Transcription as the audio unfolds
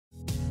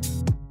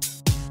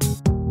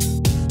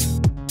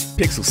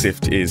Pixel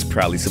Sift is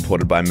proudly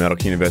supported by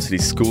Murdoch University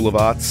School of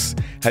Arts.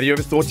 Have you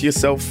ever thought to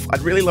yourself,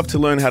 I'd really love to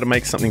learn how to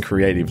make something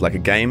creative, like a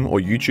game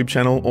or YouTube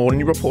channel or a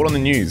new report on the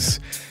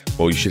news?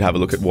 Well, you should have a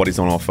look at what is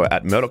on offer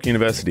at Murdoch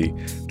University.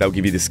 They'll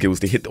give you the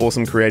skills to hit the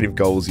awesome creative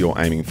goals you're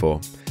aiming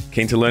for.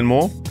 Keen to learn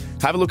more?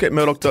 Have a look at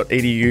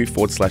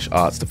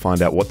murdoch.edu/arts to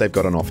find out what they've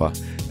got on offer.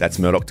 That's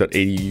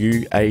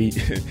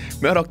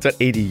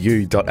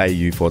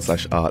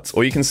murdoch.edu.au/arts,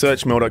 or you can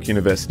search Murdoch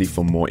University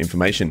for more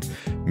information.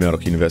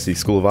 Murdoch University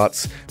School of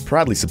Arts,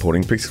 proudly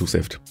supporting Pixel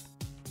Sift.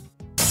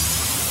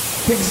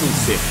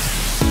 Pixel Sift.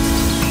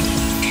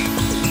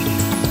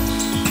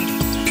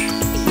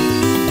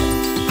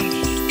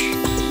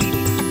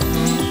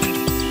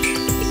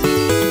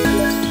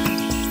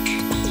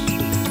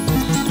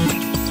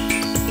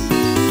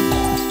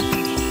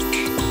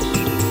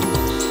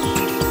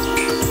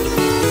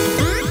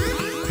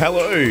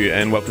 Hello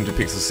and welcome to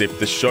Pixel Sift,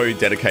 the show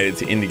dedicated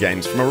to indie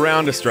games from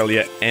around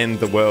Australia and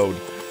the world.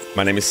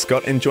 My name is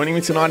Scott and joining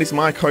me tonight is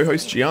my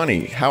co-host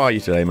Gianni. How are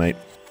you today, mate?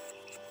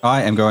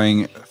 I am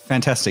going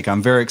fantastic.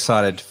 I'm very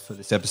excited for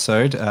this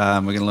episode.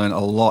 We're going to learn a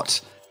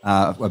lot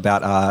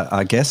about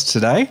our guest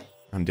today.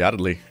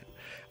 Undoubtedly.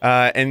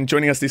 And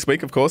joining us this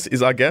week, of course,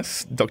 is our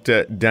guest,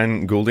 Dr.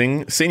 Dan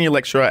Goulding, Senior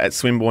Lecturer at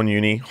Swinburne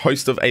Uni,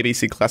 host of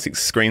ABC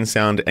Classics Screen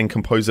Sound and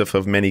composer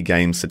for many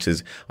games such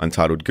as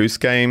Untitled Goose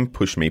Game,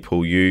 Push Me,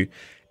 Pull You,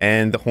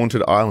 and The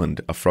Haunted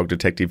Island, a frog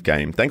detective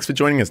game. Thanks for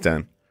joining us,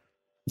 Dan.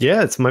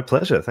 Yeah, it's my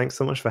pleasure. Thanks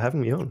so much for having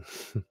me on.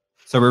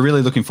 So we're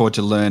really looking forward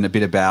to learn a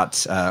bit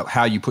about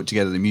how you put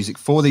together the music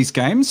for these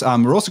games.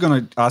 We're also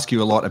going to ask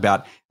you a lot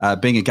about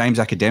being a games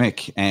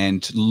academic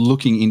and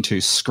looking into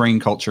screen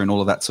culture and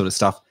all of that sort of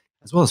stuff,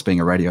 as well as being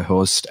a radio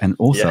host and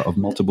author of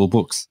multiple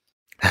books.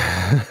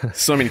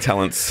 So many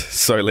talents,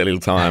 so little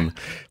time.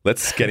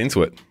 Let's get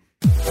into it.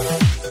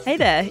 Hey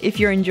there, if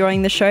you're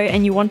enjoying the show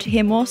and you want to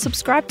hear more,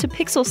 subscribe to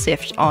Pixel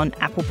Sift on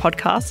Apple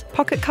Podcasts,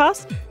 Pocket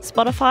Casts,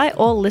 Spotify,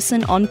 or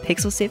listen on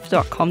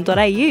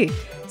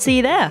pixelsift.com.au. See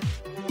you there.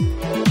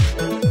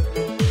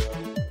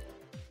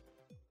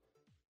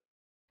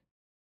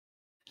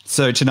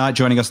 So tonight,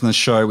 joining us on the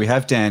show, we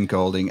have Dan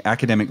Goulding,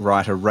 academic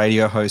writer,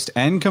 radio host,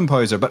 and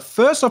composer. But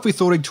first off, we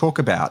thought we'd talk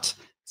about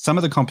some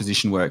of the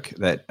composition work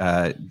that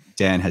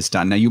Dan has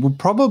done. Now, you will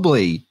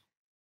probably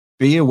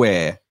be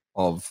aware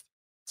of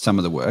some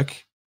of the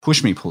work.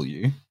 Push Me, Pull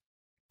You.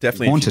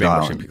 Definitely if you've been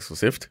watching Pixel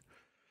Sift.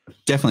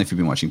 Definitely if you've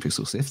been watching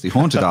Pixel Sift. The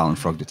Haunted Island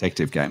Frog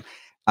Detective game.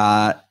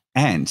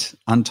 And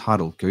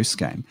Untitled Goose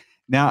Game.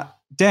 Now,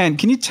 Dan,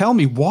 can you tell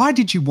me, why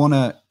did you want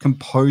to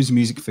compose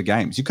music for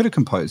games? You could have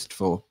composed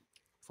for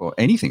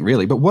anything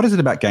really, but what is it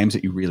about games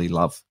that you really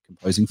love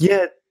composing for?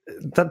 Yeah,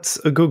 that's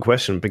a good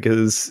question,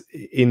 because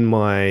in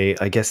my,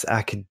 I guess,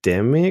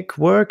 academic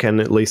work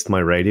and at least my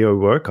radio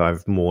work,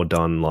 I've more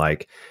done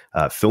like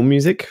film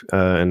music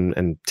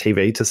and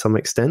TV to some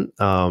extent.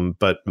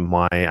 But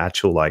my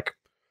actual like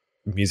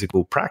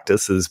musical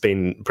practice has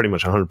been pretty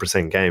much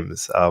 100%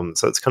 games.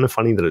 So it's kind of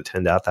funny that it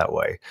turned out that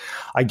way.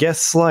 I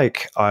guess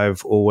like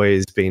I've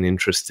always been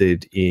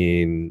interested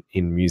in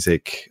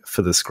music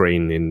for the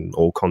screen in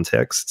all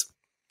contexts.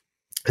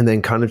 And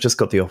then kind of just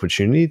got the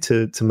opportunity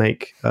to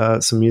make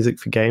some music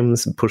for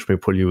games. Push Me,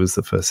 Pull You was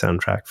the first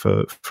soundtrack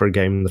for a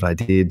game that I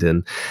did.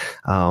 And,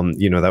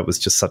 that was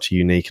just such a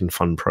unique and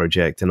fun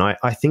project. And I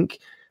think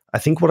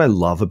what I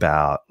love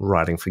about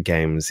writing for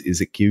games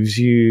is it gives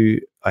you,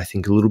 I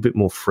think, a little bit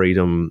more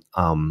freedom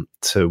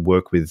to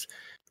work with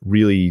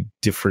really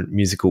different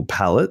musical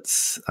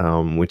palettes,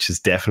 which is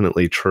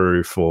definitely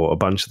true for a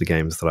bunch of the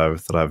games that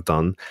I've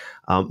done.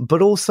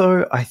 But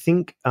also, I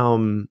think...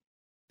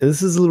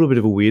 this is a little bit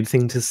of a weird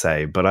thing to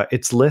say, but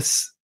it's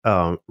less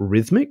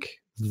rhythmic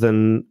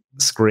than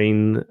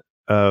screen,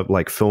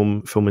 like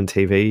film and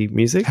TV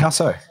music. How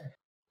so?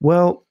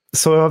 Well,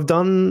 so I've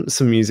done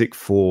some music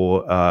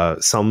for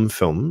some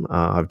film.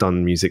 I've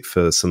done music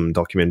for some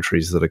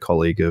documentaries that a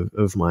colleague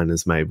of mine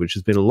has made, which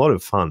has been a lot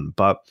of fun.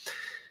 But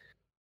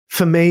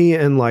for me,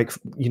 and like,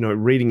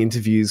 reading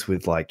interviews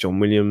with like John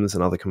Williams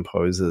and other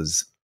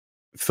composers,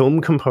 film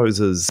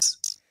composers,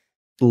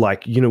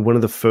 like, one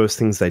of the first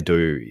things they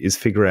do is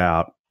figure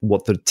out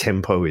what the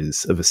tempo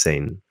is of a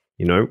scene,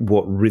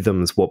 what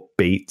rhythms, what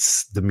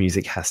beats the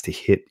music has to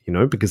hit,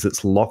 because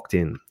it's locked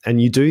in.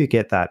 And you do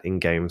get that in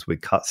games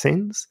with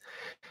cutscenes.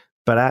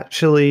 But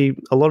actually,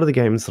 a lot of the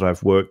games that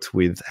I've worked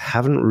with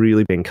haven't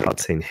really been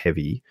cutscene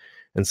heavy.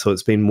 And so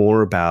it's been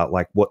more about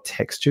like what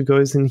texture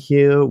goes in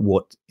here,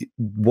 what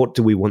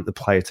do we want the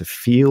player to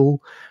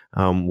feel,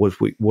 what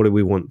do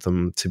we want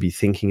them to be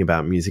thinking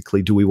about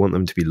musically? Do we want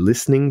them to be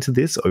listening to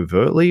this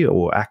overtly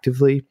or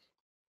actively,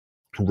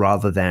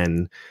 rather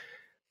than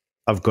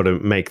I've got to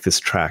make this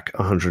track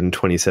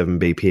 127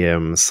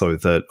 BPM so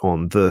that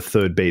on the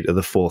third beat of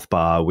the fourth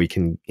bar we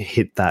can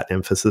hit that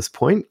emphasis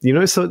point,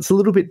 so it's a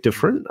little bit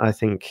different, I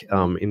think,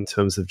 in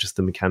terms of just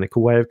the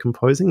mechanical way of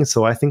composing.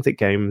 So I think that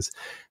games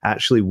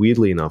actually,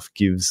 weirdly enough,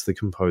 gives the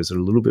composer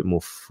a little bit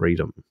more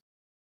freedom.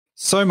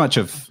 So much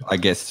of, I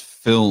guess,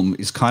 film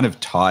is kind of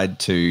tied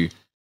to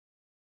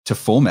to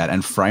format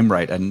and frame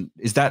rate. And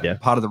is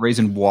that part of the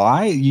reason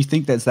why you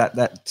think there's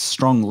that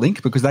strong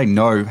link? Because they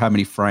know how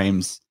many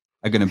frames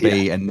are going to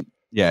be, and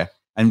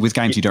with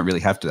games you don't really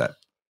have to that.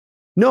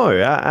 No,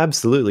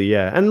 absolutely,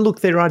 yeah. And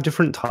look, there are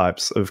different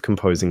types of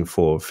composing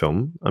for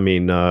film. I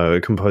mean, a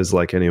composer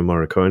like Ennio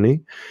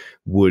Morricone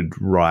would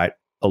write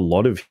a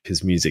lot of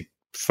his music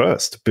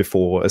first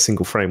before a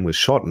single frame was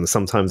shot, and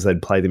sometimes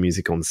they'd play the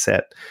music on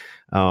set.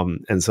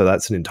 And so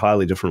that's an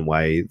entirely different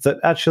way that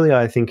actually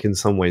I think in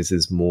some ways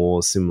is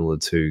more similar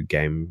to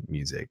game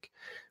music.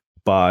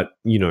 But,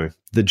 you know,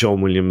 the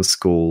John Williams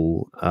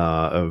school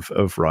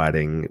of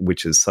writing,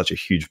 which is such a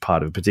huge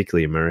part of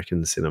particularly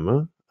American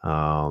cinema.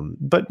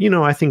 But, you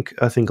know, I think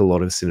a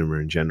lot of cinema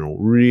in general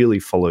really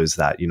follows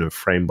that, you know,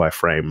 frame by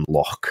frame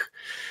lock.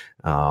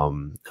 I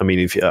mean,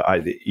 if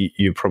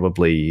you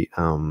probably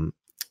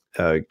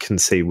can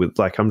see with,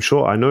 like, I'm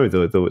sure I know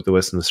the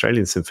Western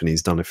Australian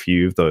Symphony's done a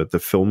few of the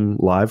film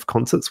live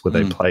concerts where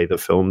they play the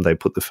film, they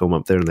put the film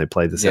up there and they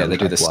play the soundtrack. Yeah, they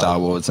do the Star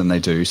Wars and they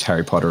do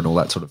Harry Potter and all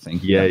that sort of thing.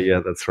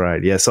 Yeah, that's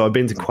right. Yeah, so I've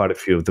been to quite a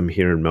few of them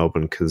here in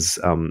Melbourne because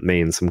me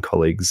and some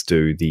colleagues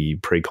do the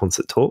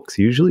pre-concert talks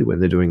usually when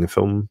they're doing a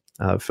film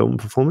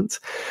performance,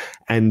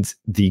 and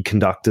the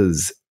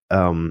conductors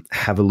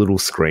have a little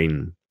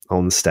screen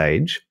on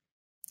stage.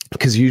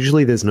 Because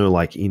usually there's no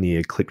like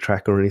in-ear click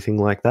track or anything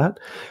like that.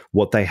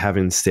 What they have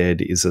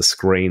instead is a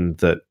screen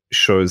that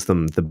shows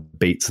them the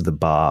beats of the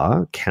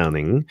bar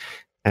counting,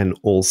 and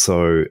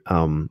also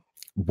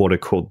what are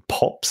called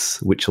pops,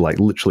 which are like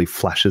literally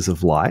flashes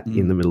of light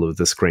in the middle of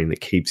the screen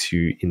that keeps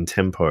you in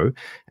tempo.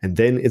 And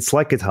then it's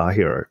like Guitar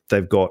Hero.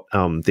 They've got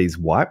these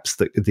wipes,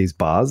 these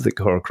bars that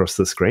go across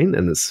the screen,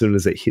 and as soon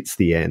as it hits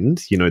the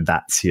end, you know,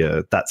 that's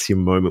your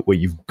moment where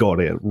you've got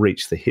to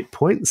reach the hit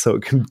point. So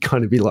it can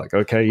kind of be like,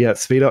 okay, yeah,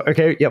 speed up.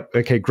 Okay, yep,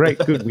 okay, great,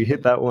 good. We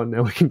hit that one.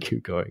 Now we can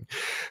keep going.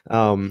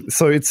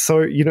 So it's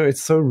so, you know,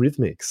 it's so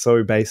rhythmic,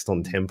 so based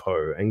on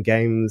tempo, and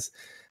games,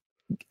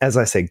 as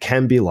I said,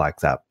 can be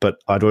like that, but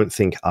I don't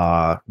think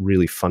are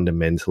really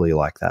fundamentally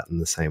like that in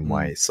the same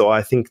way. So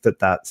I think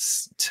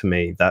that's, to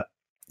me, that,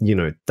 you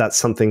know, that's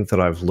something that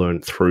I've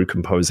learned through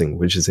composing,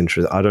 which is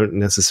interesting. I don't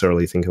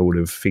necessarily think I would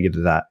have figured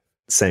that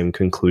same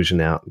conclusion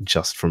out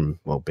just from,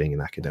 well, being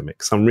an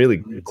academic. So I'm really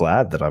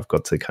glad that I've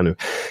got to kind of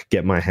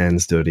get my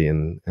hands dirty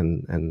and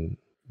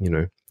you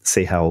know,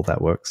 see how all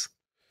that works.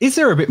 Is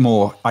there a bit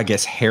more, I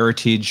guess,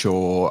 heritage,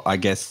 or I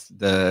guess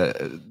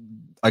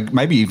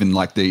maybe even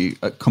like the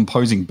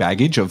composing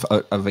baggage of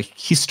a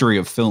history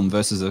of film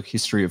versus a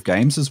history of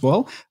games as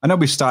well? I know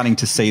we're starting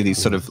to see these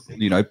sort of,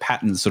 you know,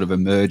 patterns sort of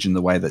emerge in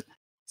the way that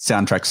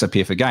soundtracks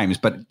appear for games,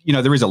 but, you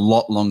know, there is a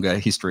lot longer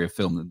history of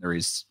film than there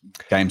is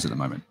games at the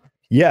moment.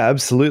 Yeah,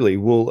 absolutely.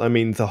 Well, I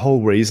mean, the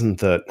whole reason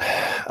that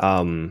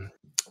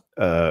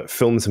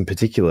films in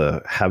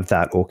particular have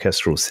that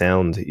orchestral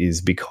sound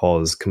is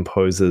because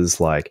composers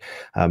like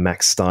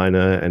Max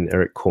Steiner and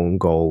Erich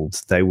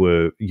Korngold, they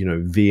were, you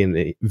know,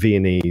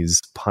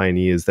 Viennese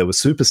pioneers. They were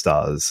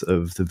superstars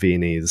of the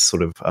Viennese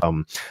sort of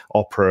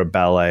opera,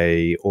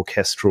 ballet,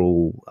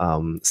 orchestral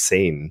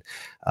scene,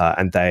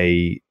 and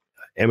they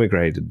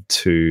emigrated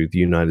to the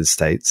United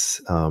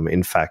States.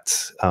 In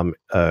fact,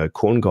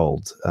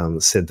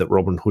 Korngold said that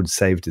Robin Hood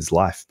saved his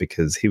life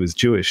because he was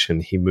Jewish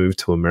and he moved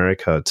to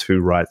America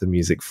to write the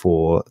music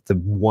for the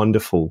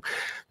wonderful,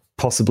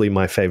 possibly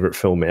my favorite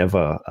film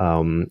ever,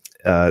 The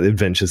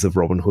Adventures of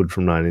Robin Hood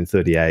from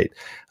 1938,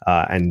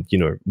 and, you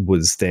know,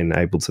 was then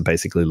able to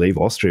basically leave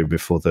Austria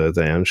before the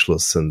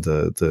Anschluss and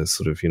the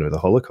sort of, you know, the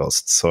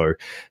Holocaust. So,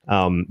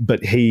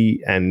 but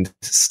he and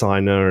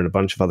Steiner and a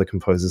bunch of other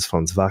composers,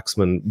 Franz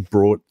Waxman,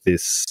 brought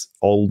this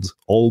old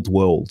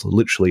world,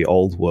 literally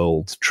old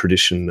world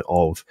tradition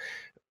of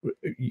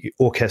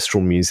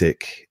orchestral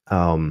music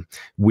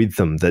with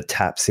them that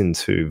taps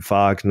into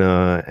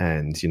Wagner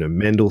and, you know,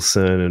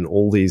 Mendelssohn and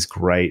all these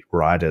great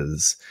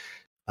writers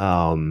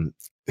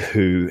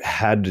who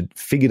had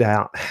figured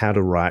out how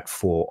to write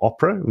for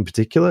opera in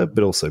particular,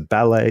 but also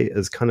ballet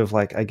as kind of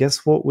like, I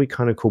guess, what we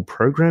kind of call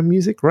program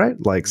music, right?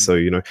 Like, so,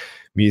 you know,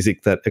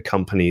 music that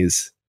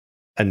accompanies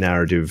a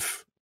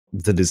narrative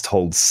that is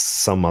told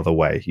some other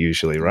way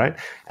usually, right?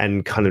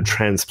 And kind of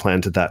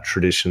transplanted that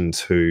tradition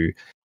to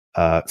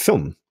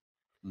film.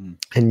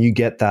 And you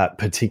get that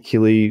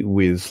particularly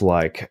with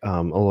like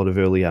a lot of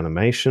early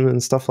animation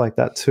and stuff like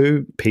that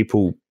too.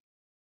 People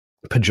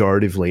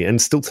pejoratively, and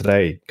still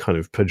today kind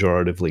of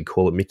pejoratively,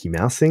 call it Mickey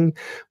Mousing,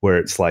 where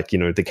it's like, you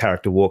know, the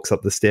character walks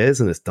up the stairs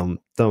and it's dum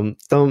dum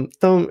dum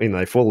dum, and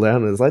they fall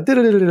down and it's like,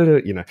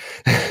 you know,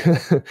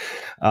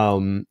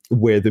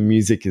 where the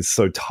music is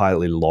so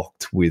tightly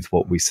locked with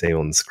what we see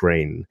on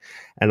screen.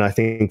 And I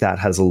think that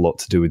has a lot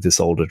to do with this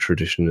older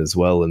tradition as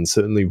well, and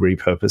certainly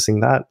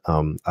repurposing that.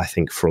 I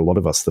think for a lot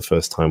of us, the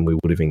first time we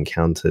would have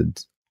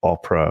encountered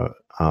opera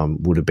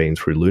would have been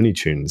through Looney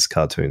Tunes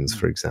cartoons,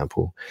 for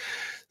example.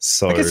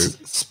 So, I guess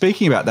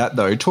speaking about that,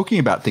 though, talking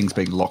about things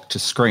being locked to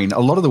screen, a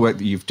lot of the work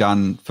that you've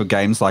done for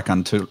games like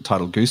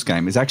Untitled Goose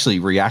Game is actually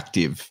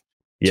reactive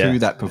to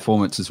that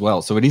performance as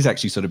well. So it is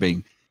actually sort of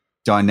being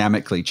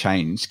dynamically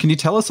changed. Can you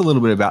tell us a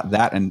little bit about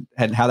that and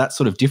how that's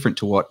sort of different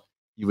to what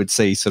you would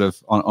see sort of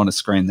on a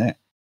screen there?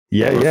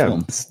 Yeah.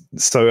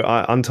 So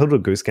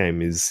Untitled Goose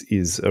Game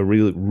is a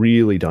really,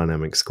 really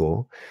dynamic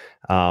score.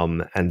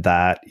 And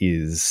that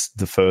is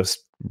the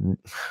first.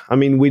 I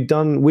mean, we'd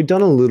done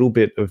a little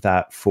bit of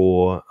that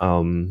for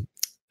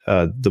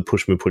the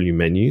Push Me Pull You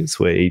menus,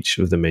 where each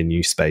of the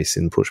menu space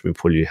in Push Me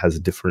Pull You has a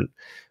different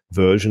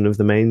version of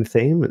the main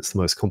theme. It's the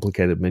most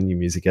complicated menu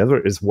music ever.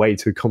 It is way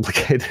too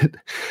complicated,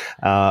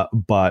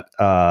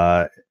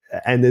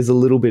 and there's a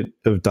little bit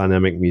of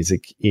dynamic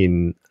music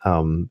in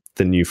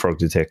the new Frog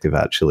Detective,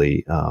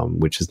 actually,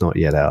 which is not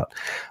yet out.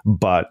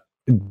 But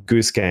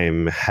Goose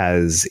Game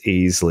has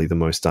easily the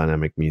most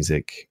dynamic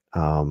music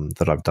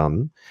that I've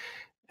done.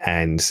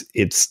 And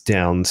it's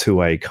down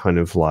to a kind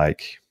of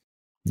like,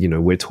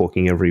 we're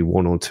talking every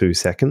 1 or 2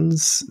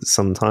 seconds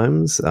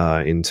sometimes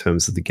in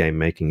terms of the game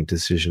making a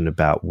decision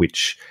about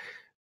which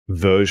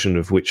version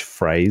of which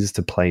phrase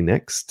to play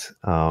next.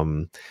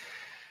 It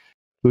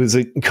was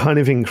a kind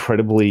of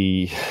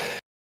incredibly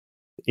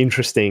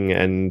interesting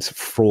and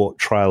fraught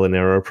trial and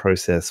error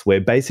process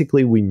where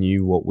basically we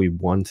knew what we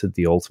wanted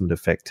the ultimate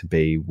effect to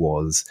be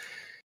was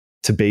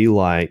to be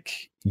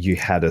like you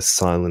had a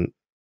silent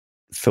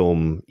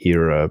film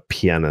era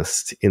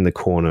pianist in the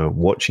corner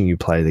watching you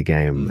play the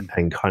game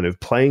and kind of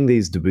playing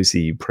these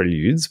Debussy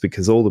preludes,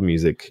 because all the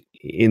music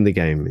in the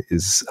game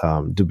is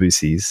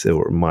Debussy's,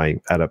 or my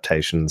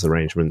adaptations,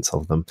 arrangements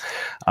of them,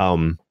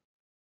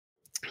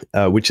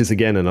 which is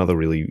again another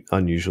really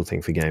unusual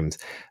thing for games.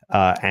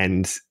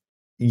 And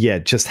yeah,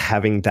 just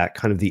having that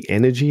kind of the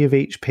energy of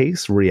each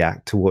piece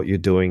react to what you're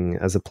doing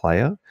as a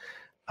player.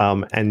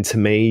 And to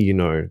me,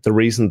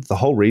 the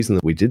whole reason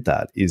that we did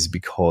that is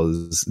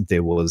because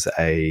there was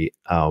a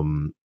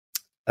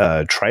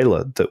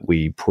trailer that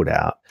we put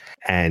out,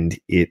 and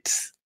it,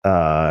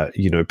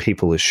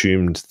 people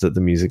assumed that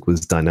the music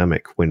was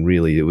dynamic when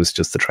really it was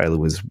just the trailer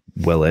was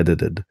well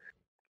edited.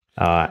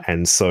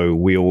 And so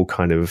we all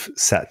kind of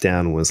sat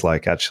down and was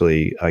like,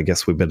 actually, I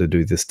guess we better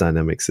do this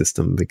dynamic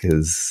system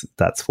because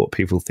that's what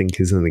people think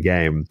is in the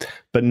game.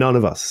 But none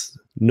of us,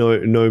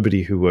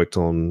 nobody who worked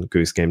on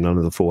Goose Game, none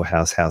of the 4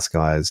 house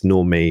guys,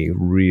 nor me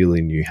really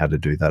knew how to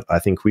do that. I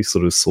think we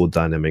sort of saw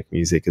dynamic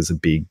music as a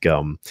big,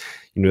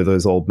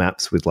 those old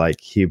maps with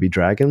like "Here Be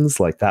Dragons."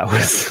 Like that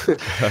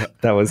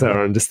was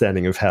our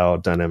understanding of how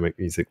dynamic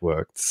music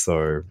worked.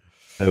 So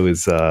it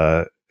was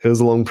a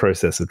long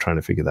process of trying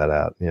to figure that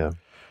out. Yeah.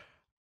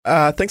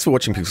 Thanks for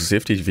watching Pixel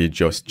Sift. If you're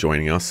just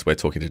joining us, we're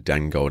talking to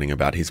Dan Golding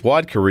about his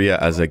wide career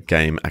as a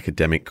game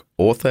academic,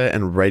 author,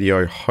 and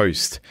radio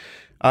host.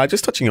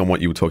 Just touching on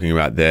what you were talking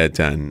about there,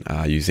 Dan,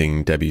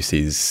 using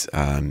Debussy's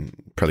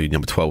Prelude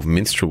No. 12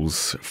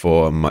 Minstrels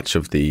for much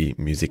of the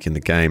music in the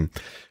game.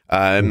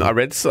 I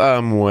read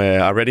on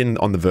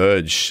The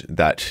Verge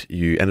that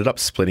you ended up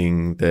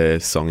splitting the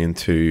song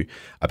into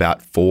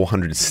about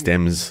 400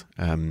 stems.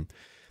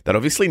 That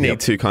obviously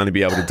need to kind of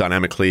be able to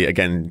dynamically,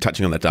 again,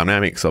 touching on the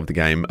dynamics of the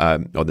game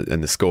and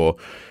the score,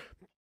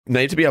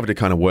 need to be able to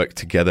kind of work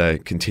together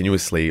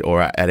continuously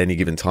or at any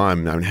given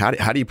time. I mean, how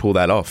do you pull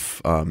that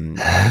off,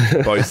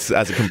 both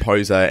as a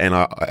composer and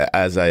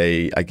as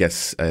a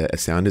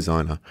sound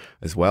designer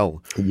as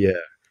well?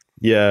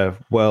 Yeah.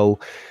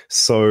 Well,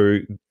 so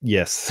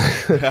yes.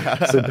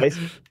 So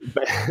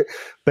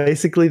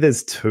basically,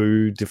 there's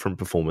 2 different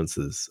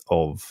performances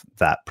of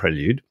that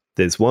prelude.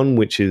 There's one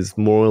which is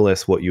more or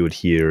less what you would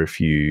hear if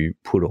you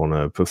put on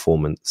a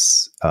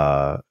performance,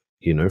 from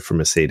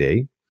a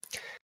CD.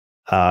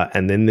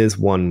 And then there's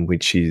one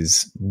which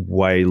is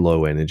way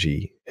low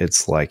energy.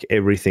 It's like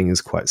everything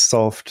is quite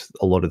soft.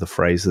 A lot of the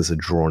phrases are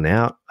drawn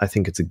out. I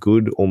think it's a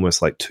good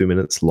almost like 2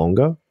 minutes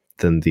longer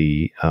than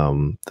the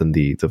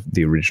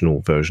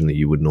original version that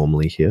you would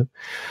normally hear.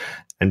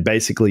 And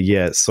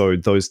basically, so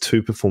those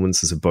 2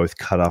 performances are both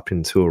cut up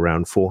into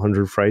around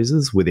 400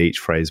 phrases, with each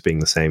phrase being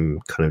the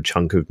same kind of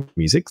chunk of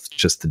music,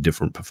 just a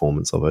different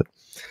performance of it.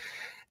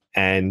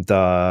 And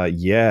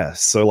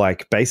so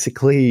like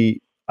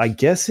basically, I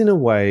guess in a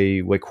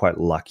way we're quite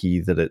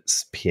lucky that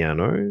it's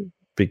piano,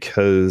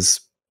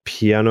 because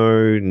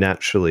piano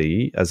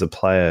naturally as a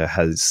player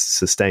has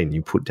sustain.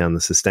 You put down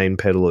the sustain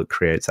pedal, it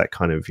creates that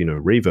kind of,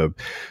 reverb.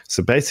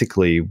 So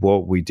basically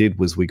what we did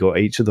was we got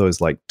each of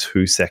those like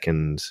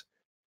 2-second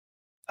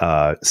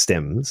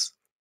stems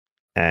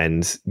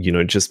and,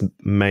 just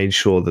made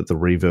sure that the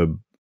reverb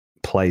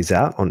plays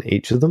out on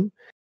each of them,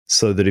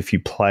 so that if you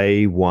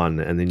play one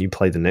and then you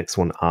play the next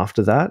one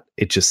after that,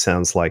 it just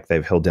sounds like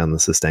they've held down the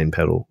sustain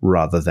pedal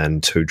rather than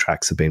 2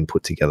 tracks have been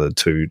put together,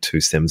 two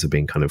stems have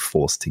been kind of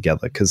forced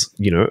together, because,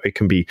 it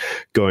can be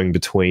going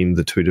between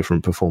the 2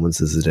 different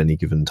performances at any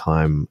given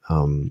time.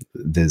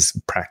 There's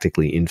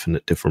practically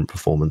infinite different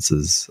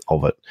performances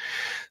of it.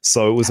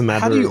 So it was a matter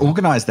of... How do you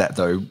organize that,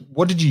 though?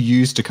 What did you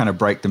use to kind of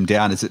break them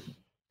down? Is it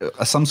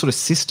some sort of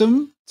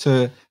system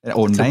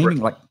or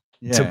naming?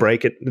 To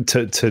break it,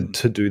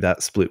 to do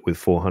that split with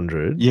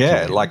 400.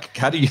 Yeah, like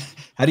how do you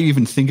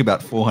even think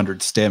about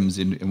 400 stems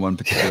in one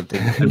particular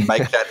thing and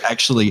make that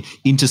actually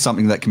into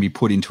something that can be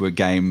put into a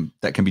game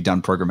that can be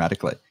done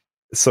programmatically?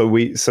 So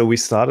we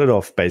started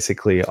off,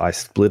 basically I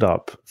split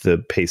up the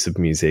piece of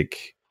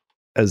music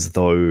as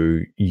though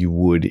you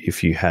would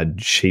if you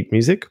had sheet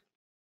music.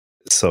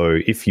 So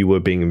if you were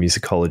being a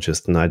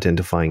musicologist and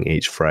identifying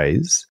each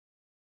phrase,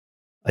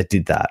 I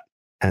did that.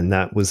 And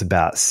that was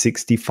about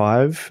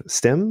 65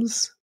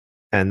 stems.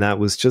 And that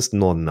was just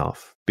not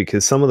enough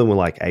because some of them were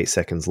like 8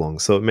 seconds long.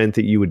 So it meant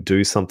that you would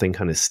do something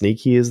kind of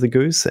sneaky as the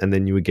goose and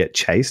then you would get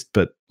chased,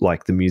 but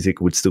like the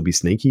music would still be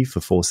sneaky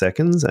for 4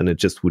 seconds and it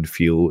just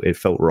it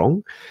felt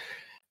wrong.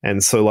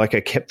 And so like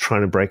I kept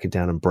trying to break it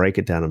down and break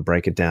it down and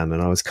break it down.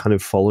 And I was kind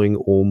of following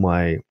all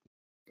my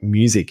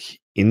music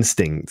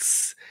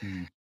instincts.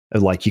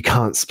 Like you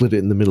can't split it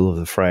in the middle of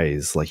the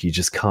phrase. Like you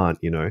just can't,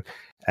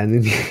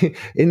 And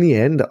in the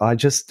end, I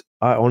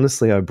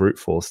honestly brute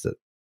forced it.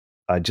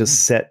 I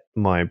just set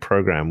my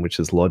program, which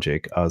is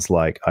Logic.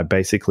 I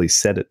basically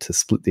set it to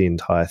split the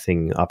entire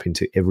thing up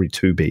into every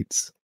 2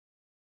 beats.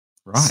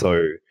 Right.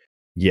 So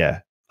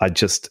yeah, I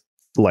just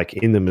like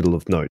in the middle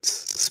of notes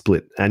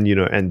split and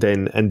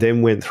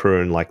then went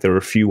through and like there were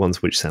a few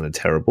ones which sounded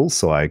terrible.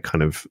 So I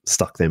kind of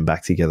stuck them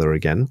back together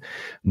again,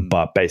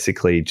 but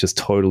basically just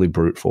totally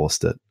brute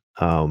forced it.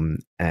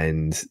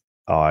 And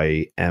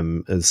I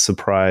am as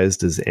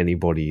surprised as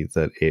anybody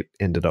that it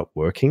ended up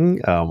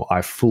working.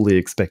 I fully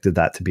expected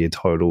that to be a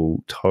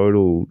total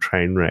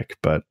train wreck,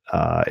 but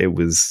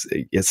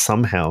it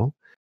somehow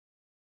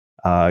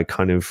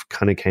kind of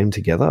came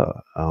together.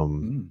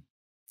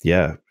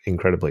 Yeah,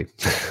 incredibly.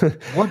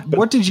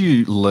 What did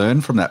you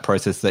learn from that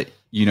process that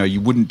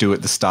you wouldn't do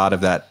at the start of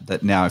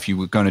that now if you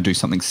were going to do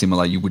something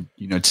similar you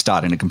would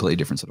start in a completely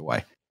different sort of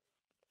way?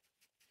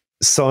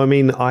 So, I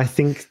mean, I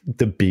think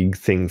the big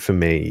thing for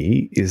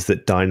me is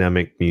that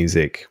dynamic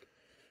music.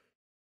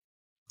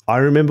 I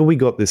remember we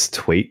got this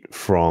tweet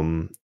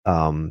from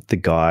the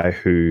guy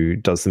who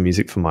does the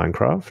music for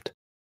Minecraft,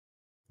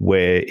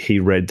 where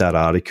he read that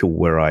article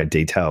where I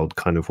detailed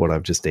kind of what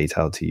I've just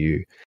detailed to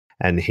you.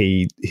 And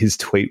his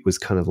tweet was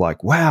kind of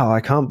like, wow,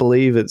 I can't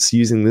believe it's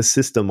using this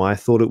system. I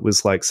thought it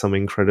was like some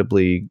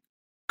incredibly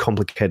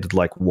complicated,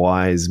 like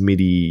Wise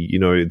MIDI,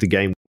 the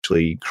game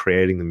actually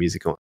creating the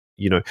music on.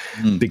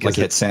 Because like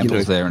it had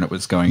samples there and it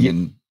was going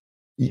in.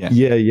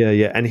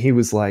 Yeah. And he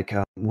was like,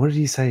 what did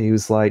he say? He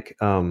was like,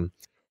 the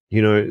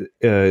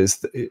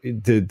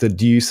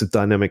use of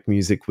dynamic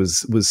music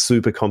was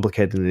super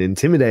complicated and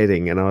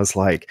intimidating. And I was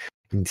like,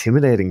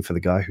 intimidating for the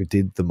guy who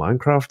did the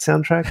Minecraft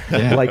soundtrack?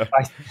 Yeah.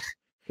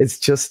 It's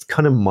just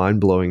kind of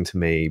mind-blowing to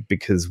me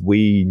because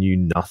we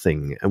knew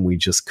nothing and we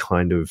just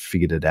kind of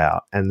figured it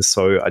out. And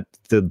so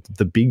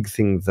the big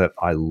thing that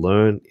I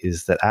learned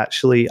is that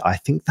actually I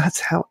think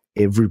that's how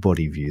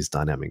everybody views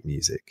dynamic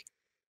music.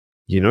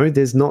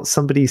 There's not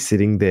somebody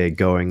sitting there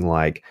going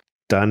like,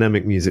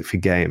 dynamic music for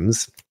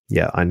games.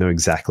 Yeah, I know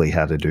exactly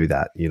how to do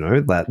that.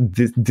 That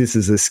this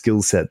is a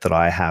skill set that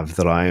I have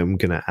that I am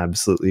going to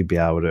absolutely be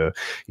able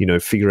to,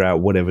 figure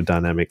out whatever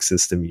dynamic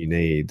system you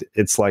need.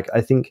 It's like,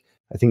 I think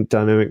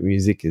dynamic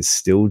music is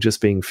still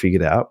just being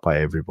figured out by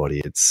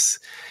everybody. It's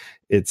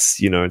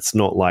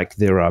not like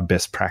there are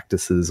best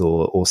practices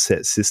or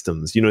set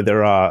systems.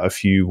 There are a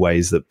few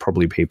ways that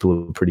probably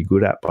people are pretty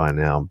good at by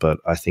now, but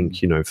I think,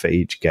 for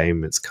each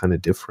game it's kind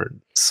of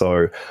different.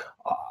 So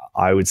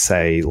I would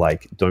say,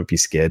 like, don't be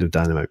scared of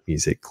dynamic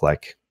music.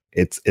 Like,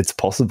 it's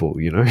possible,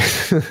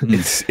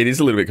 It is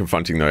a little bit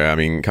confronting though. I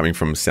mean, coming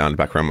from sound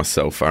background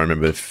myself, I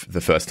remember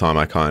the first time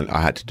I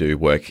had to do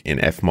work in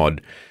Fmod.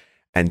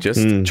 And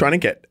just trying to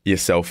get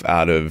yourself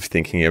out of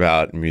thinking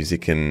about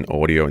music and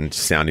audio and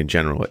sound in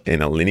general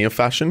in a linear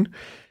fashion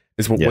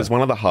was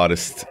one of the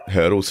hardest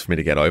hurdles for me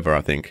to get over,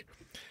 I think.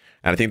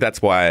 And I think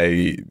that's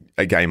why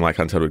a game like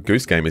Untitled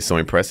Goose Game is so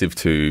impressive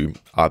to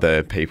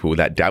other people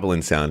that dabble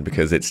in sound,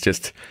 because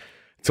it's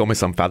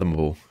almost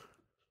unfathomable.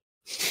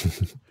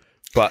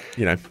 But,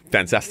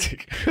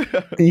 fantastic.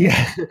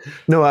 Yeah.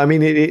 No, I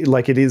mean,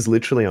 it is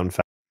literally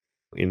unfathomable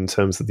in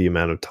terms of the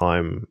amount of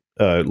time,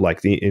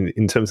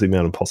 in terms of the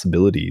amount of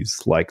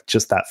possibilities, like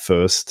just that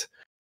first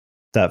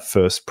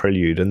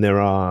prelude. And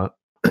there are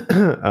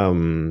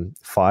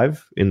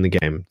 5 in the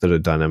game that are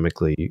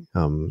dynamically,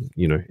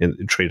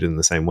 treated in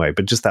the same way.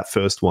 But just that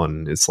first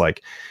one, it's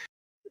like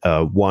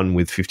 1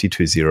 with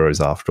 52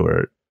 zeros after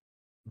it,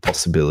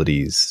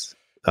 possibilities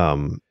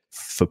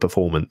for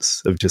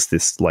performance of just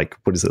this, like,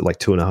 what is it, like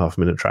 2.5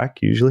 minute track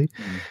usually,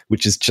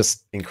 which is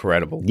just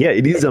incredible. Yeah,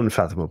 it is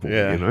unfathomable.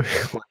 Yeah.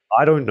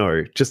 I don't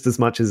know, just as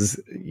much as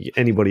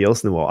anybody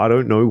else in the world, I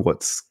don't know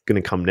what's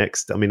going to come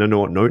next. I mean, I know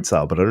what notes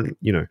are, but I don't,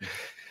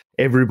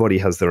 everybody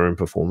has their own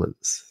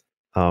performance,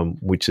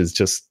 which is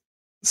just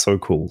so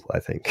cool, I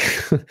think.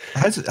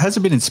 Has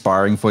it been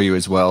inspiring for you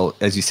as well?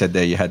 As you said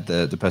there, you had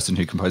the person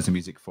who composed the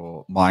music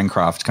for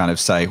Minecraft kind of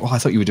say, I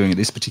thought you were doing it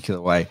this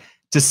particular way.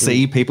 To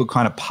see people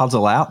kind of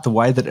puzzle out the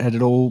way that it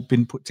had all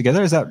been put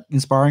together. Is that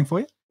inspiring for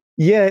you?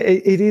 Yeah,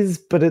 it is,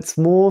 but it's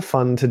more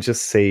fun to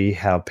just see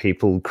how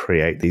people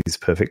create these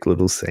perfect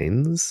little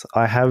scenes.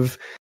 I have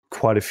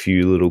quite a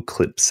few little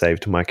clips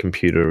saved to my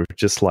computer of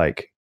just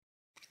like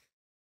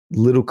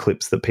little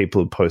clips that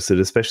people have posted,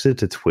 especially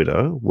to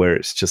Twitter, where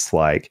it's just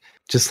like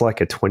a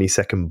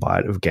 20-second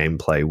bite of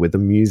gameplay where the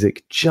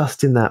music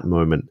just in that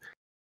moment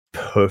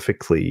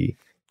perfectly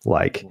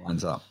like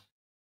lines up.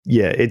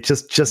 Yeah, it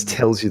just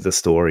tells you the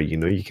story. You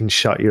know, you can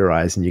shut your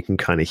eyes and you can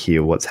kind of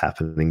hear what's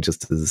happening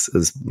just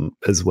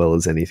as well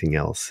as anything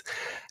else.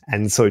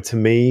 And so to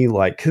me,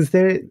 like, because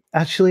there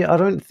actually, I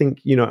don't think,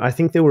 you know, I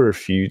think there were a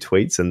few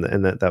tweets, and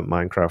that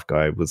Minecraft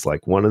guy was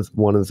like one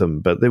of them,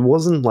 but there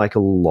wasn't like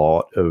a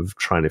lot of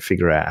trying to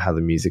figure out how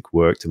the music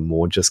worked, and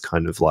more just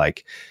kind of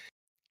like,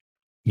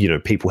 you know,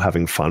 people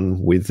having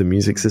fun with the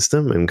music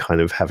system and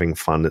kind of having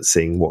fun at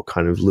seeing what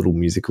kind of little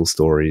musical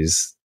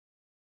stories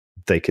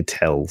they could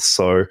tell.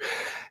 So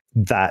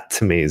that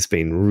to me has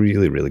been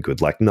really, really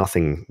good. Like,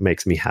 nothing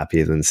makes me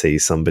happier than see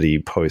somebody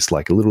post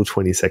like a little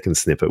 20-second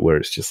snippet where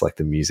it's just like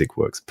the music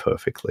works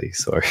perfectly.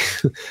 So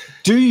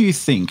do you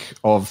think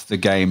of the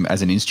game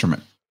as an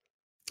instrument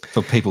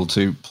for people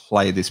to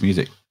play this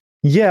music?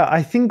 Yeah,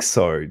 I think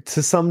so,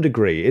 to some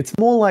degree. It's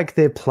more like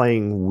they're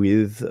playing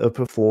with a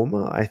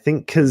performer, I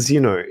think, because,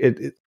 you know,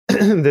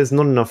 there's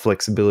not enough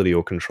flexibility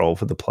or control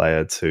for the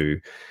player to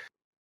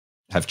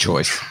have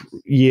choice.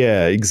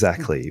 Yeah,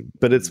 exactly.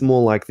 But it's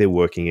more like they're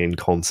working in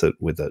concert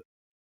with it.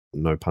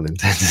 No pun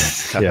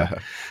intended.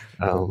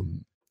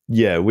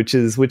 Yeah. Which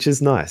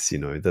is nice, you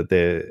know, that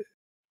they're,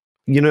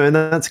 you know, and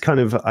that's kind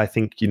of, I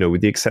think, you know,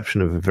 with the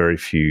exception of a very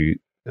few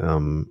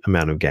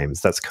amount of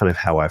games, that's kind of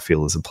how I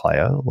feel as a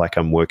player. Like,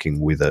 I'm working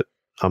with it.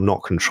 I'm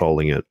not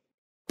controlling it,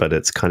 but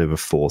it's kind of a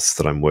force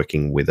that I'm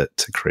working with it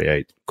to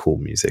create cool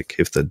music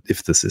if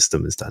the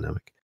system is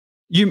dynamic.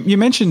 You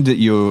mentioned that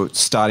you're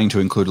starting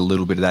to include a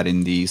little bit of that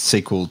in the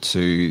sequel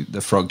to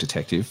The Frog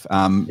Detective.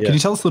 Can you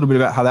tell us a little bit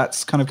about how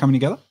that's kind of coming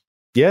together?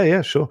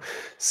 Yeah, sure.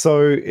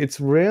 So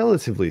it's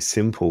relatively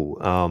simple,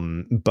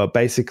 but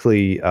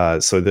basically,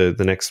 so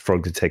the next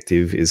Frog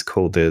Detective is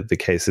called the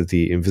Case of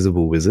the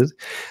Invisible Wizard.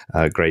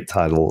 Great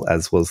title,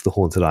 as was The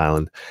Haunted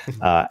Island.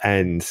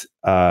 And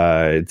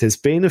there's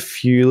been a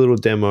few little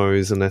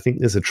demos, and I think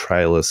there's a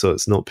trailer, so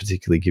it's not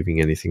particularly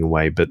giving anything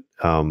away. But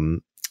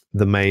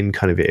the main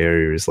kind of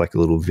area is like a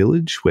little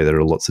village where there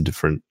are lots of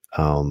different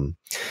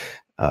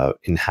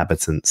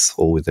inhabitants,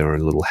 all with their own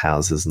little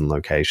houses and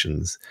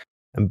locations.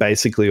 And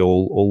basically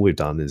all we've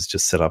done is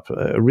just set up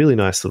a really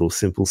nice little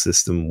simple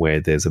system where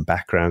there's a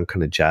background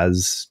kind of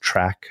jazz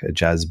track, a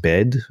jazz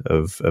bed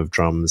of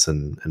drums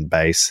and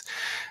bass,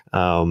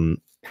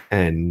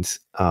 and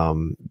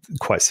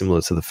quite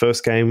similar to the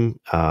first game,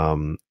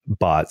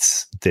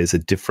 but there's a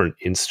different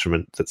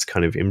instrument that's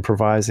kind of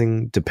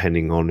improvising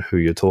depending on who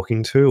you're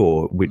talking to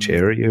or which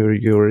area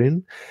you're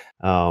in.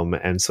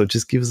 And so it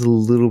just gives a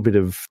little bit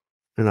of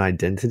an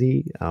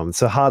identity.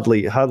 So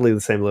hardly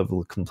the same level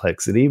of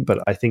complexity,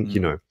 but I think, you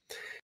know,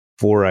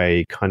 for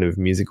a kind of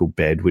musical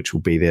bed, which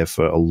will be there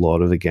for a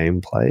lot of the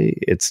gameplay,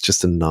 it's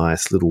just a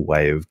nice little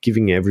way of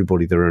giving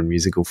everybody their own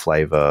musical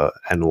flavor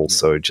and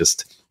also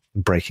just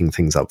breaking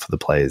things up for the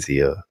player's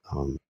ear,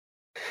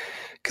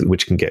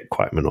 which can get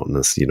quite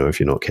monotonous, you know, if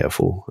you're not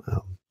careful.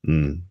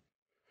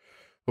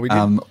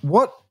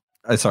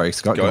 Sorry,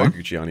 Scott, go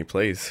on. Gianni,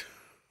 please.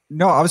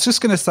 No, I was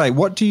just going to say,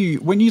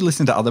 when you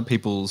listen to other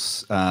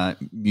people's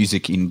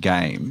music in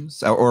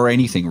games or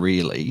anything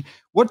really,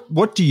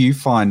 what do you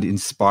find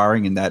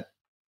inspiring in that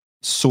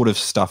sort of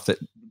stuff that,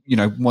 you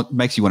know, what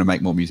makes you want to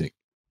make more music?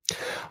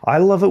 I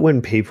love it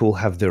when people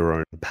have their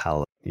own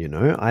palette, you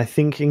know. I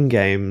think in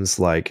games,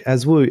 like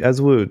as we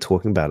were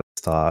talking about at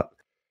the start,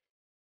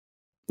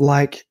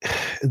 like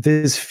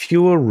there's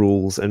fewer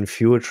rules and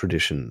fewer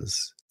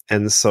traditions.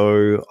 And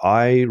so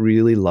I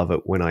really love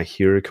it when I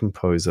hear a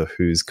composer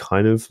who's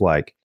kind of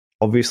like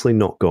obviously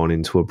not gone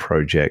into a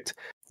project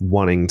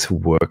wanting to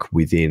work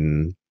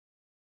within,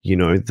 you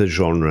know, the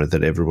genre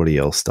that everybody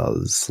else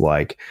does.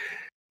 Like,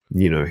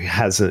 you know,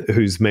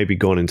 who's maybe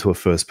gone into a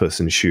first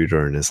person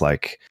shooter and is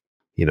like,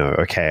 you know,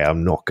 okay,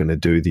 I'm not going to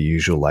do the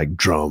usual like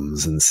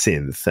drums and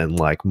synth and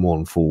like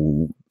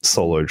mournful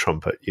solo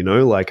trumpet, you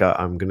know, like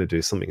I'm going to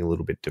do something a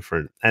little bit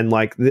different. And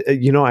like,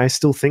 you know, I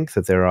still think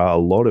that there are a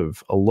lot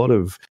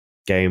of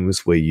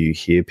games where you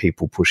hear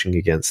people pushing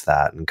against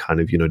that and kind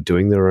of, you know,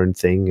 doing their own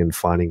thing and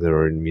finding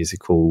their own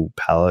musical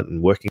palette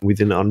and working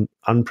within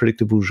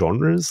unpredictable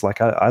genres. Like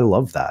I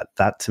love that.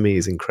 That to me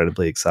is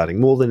incredibly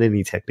exciting, more than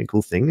any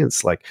technical thing.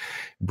 It's like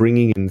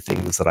bringing in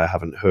things that I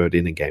haven't heard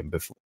in a game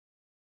before.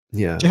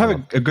 Yeah. Do you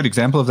have a good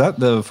example of that?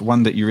 The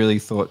one that you really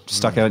thought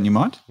stuck out in your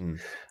mind?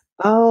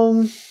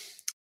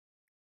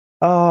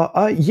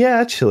 Yeah,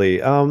 actually,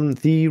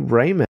 the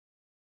Rayman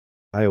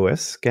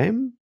iOS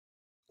game.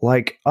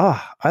 Like,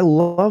 I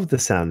love the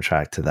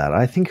soundtrack to that.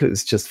 I think it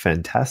was just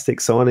fantastic.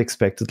 So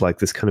unexpected, like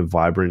this kind of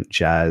vibrant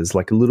jazz,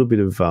 like a little bit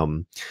of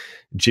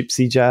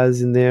gypsy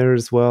jazz in there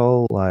as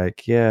well.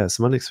 Like, yeah,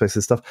 some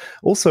unexpected stuff.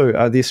 Also,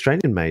 the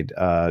Australian made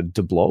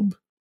De Blob.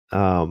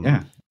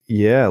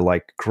 Yeah,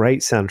 like great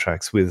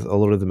soundtracks with a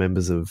lot of the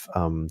members of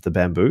the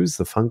Bamboos,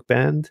 the funk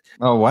band.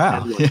 Oh,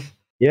 wow.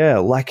 Yeah,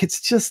 like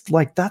it's just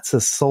like that's a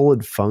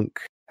solid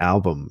funk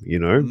album, you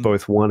know,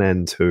 both 1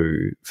 and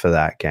 2 for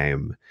that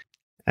game.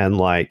 And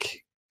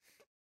like,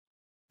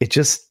 it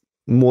just,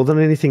 more than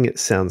anything, it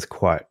sounds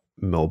quite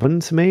Melbourne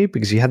to me,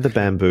 because you had the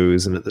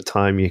Bamboos, and at the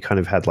time you kind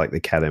of had like the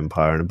Cat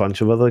Empire and a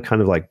bunch of other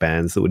kind of like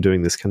bands that were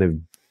doing this kind of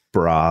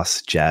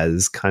brass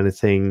jazz kind of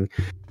thing.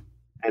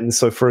 And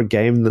so for a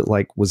game that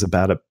like was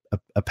about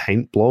a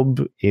paint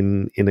blob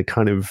in a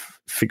kind of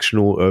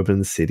fictional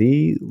urban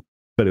city,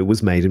 but it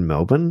was made in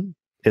Melbourne,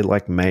 it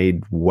like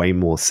made way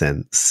more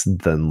sense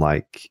than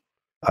like,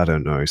 I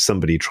don't know,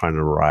 somebody trying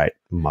to write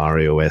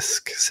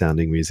Mario-esque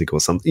sounding music or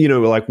something,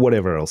 like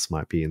whatever else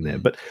might be in there.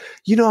 But,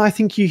 I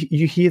think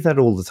you hear that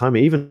all the time,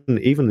 even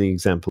the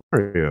example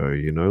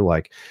Mario,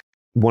 like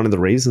one of the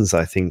reasons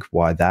I think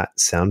why that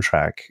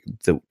soundtrack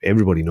that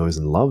everybody knows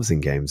and loves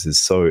in games is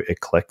so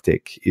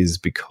eclectic is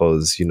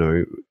because,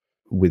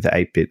 with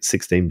 8-bit,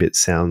 16-bit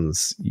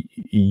sounds,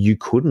 you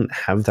couldn't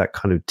have that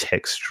kind of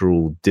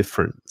textural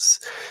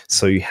difference.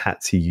 So you had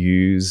to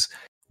use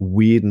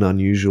weird and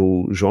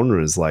unusual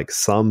genres like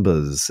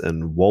sambas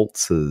and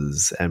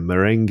waltzes and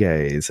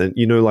merengues and,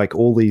 like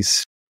all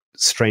these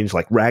strange,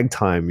 like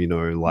ragtime,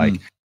 like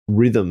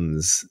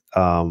rhythms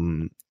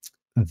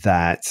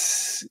that,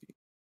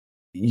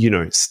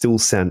 still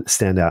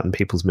stand out in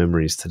people's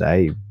memories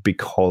today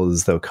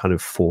because they were kind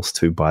of forced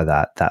to by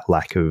that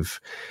lack of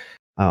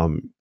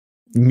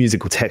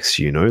musical text,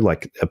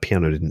 like a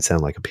piano didn't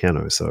sound like a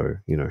piano. So,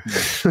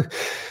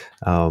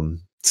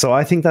 so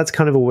I think that's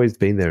kind of always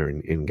been there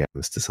in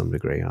games to some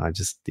degree. I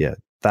just,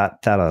 that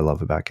I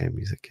love about game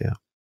music. Yeah.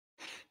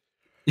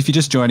 If you're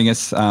just joining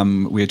us,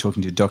 we're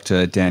talking to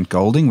Dr. Dan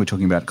Golding. We're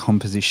talking about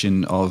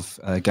composition of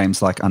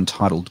games like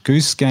Untitled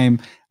Goose Game,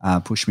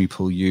 Push Me,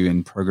 Pull You,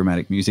 and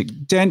programmatic music.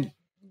 Dan,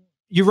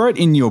 you wrote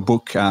in your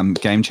book,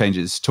 Game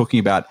Changers, talking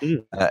about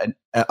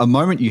a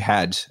moment you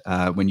had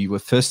when you were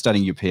first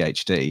studying your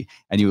PhD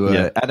and you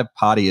were at a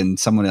party and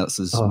someone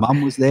else's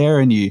mum was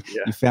there and you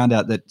found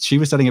out that she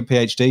was studying a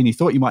PhD and you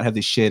thought you might have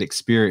this shared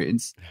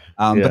experience,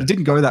 but it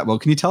didn't go that well.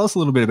 Can you tell us a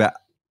little bit about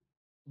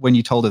when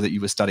you told her that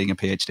you were studying a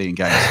PhD in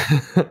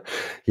games?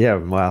 Yeah,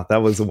 wow, that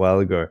was a while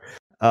ago.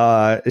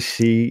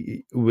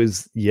 She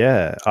was,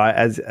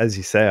 as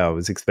you say, I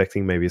was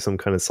expecting maybe some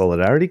kind of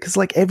solidarity because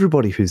like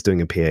everybody who's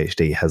doing a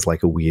PhD has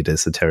like a weird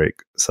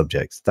esoteric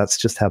subject. That's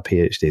just how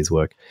PhDs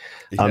work.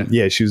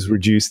 She was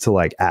reduced to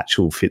like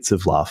actual fits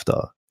of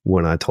laughter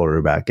when I told her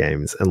about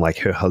games, and like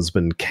her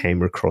husband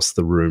came across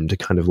the room to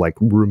kind of like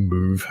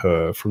remove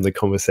her from the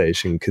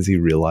conversation because he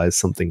realized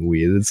something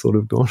weird had sort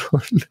of gone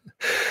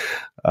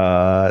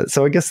on.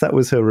 So I guess that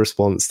was her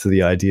response to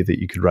the idea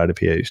that you could write a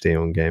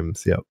PhD on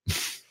games. Yep.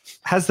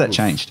 Has that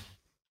changed?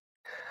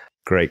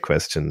 Great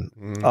question.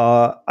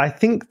 I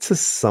think to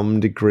some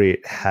degree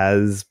it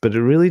has, but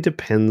it really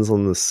depends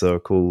on the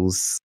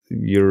circles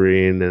you're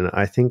in, and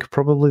I think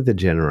probably the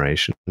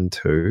generation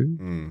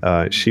too.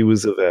 She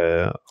was of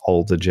an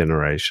older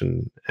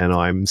generation, and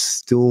I'm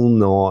still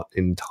not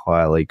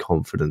entirely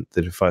confident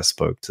that if I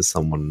spoke to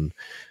someone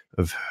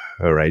of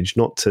her age,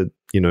 not to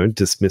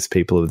dismiss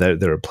people,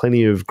 there are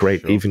plenty of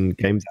great even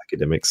games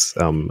academics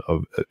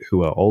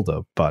who are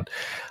older, but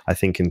I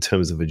think in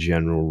terms of a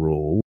general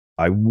rule,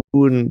 I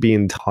wouldn't be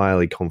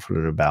entirely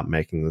confident about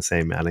making the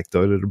same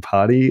anecdote at a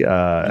party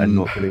and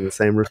not getting the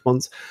same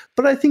response.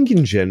 But I think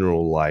in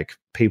general, like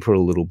people are a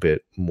little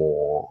bit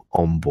more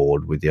on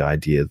board with the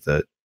idea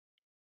that,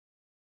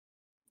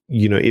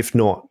 if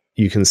not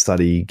you can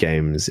study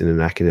games in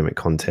an academic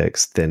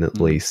context, then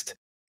at least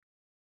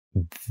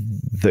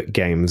that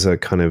games are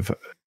kind of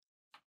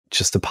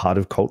just a part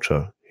of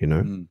culture,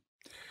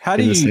 How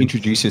do you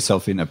introduce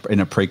yourself in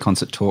a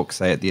pre-concert talk,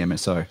 say at the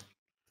MSO?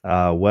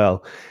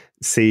 Well,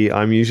 see,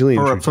 I'm usually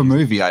for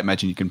movie. I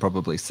imagine you can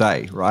probably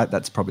say, right?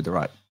 That's probably the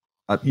right.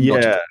 But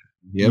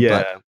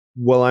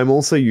Well, I'm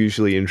also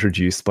usually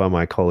introduced by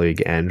my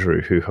colleague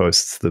Andrew, who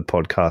hosts the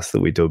podcast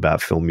that we do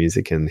about film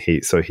music, and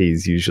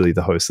he's usually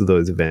the host of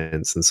those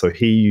events, and so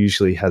he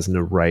usually has an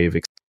array of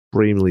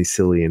extremely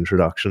silly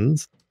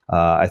introductions.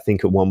 I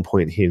think at one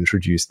point he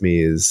introduced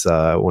me as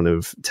one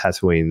of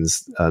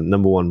Tatooine's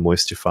 #1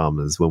 moisture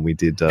farmers when we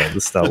did the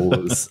Star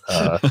Wars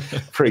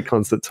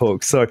pre-concert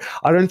talk. So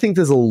I don't think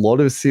there's a lot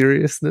of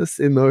seriousness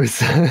in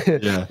those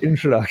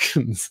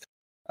introductions.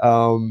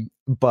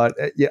 But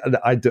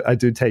I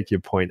do take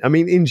your point. I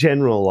mean, in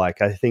general, like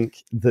I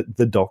think that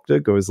the doctor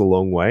goes a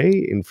long way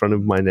in front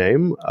of my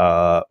name.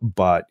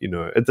 But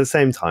at the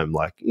same time,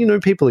 like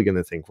people are going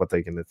to think what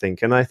they're going to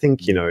think, and I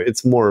think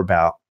it's more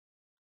about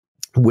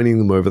winning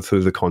them over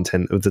through the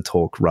content of the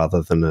talk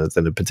rather than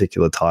a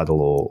particular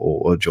title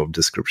or job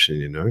description.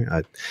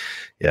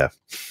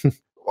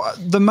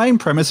 The main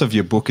premise of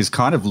your book is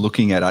kind of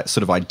looking at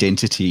sort of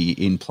identity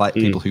in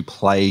people who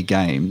play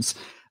games.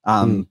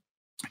 Can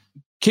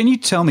you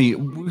tell me,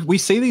 we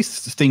see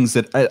these things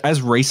that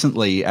as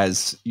recently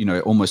as,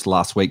 almost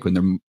last week when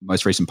the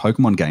most recent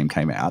Pokemon game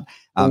came out,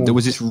 there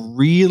was this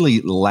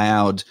really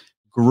loud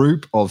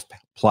group of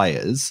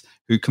players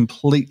who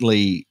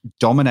completely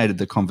dominated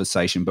the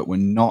conversation but were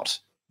not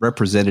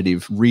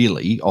representative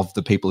really of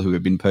the people who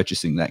have been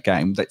purchasing that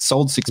game, that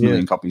sold 6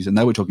 million copies, and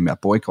they were talking about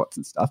boycotts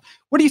and stuff.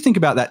 What do you think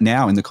about that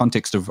now in the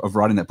context of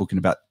writing that book in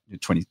about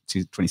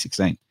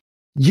 2016?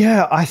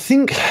 Yeah, I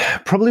think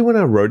probably when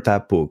I wrote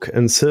that book,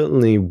 and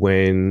certainly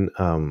when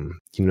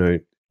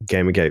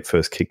Gamergate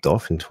first kicked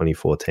off in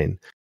 2014,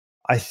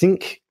 I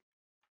think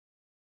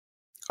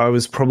I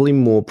was probably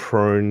more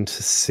prone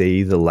to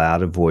see the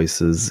louder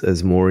voices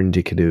as more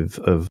indicative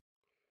of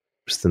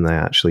than they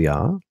actually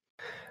are.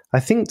 I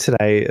think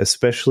today,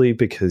 especially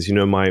because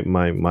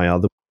my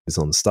other book is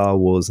on Star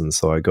Wars, and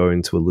so I go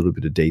into a little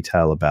bit of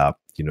detail about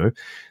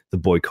the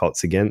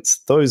boycotts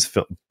against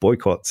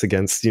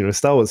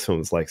Star Wars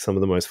films, like some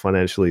of the most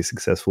financially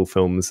successful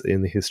films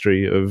in the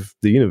history of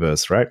the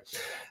universe, right?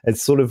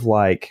 It's sort of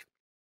like,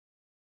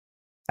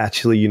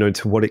 actually,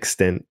 to what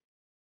extent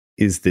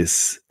is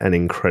this an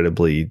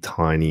incredibly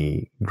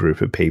tiny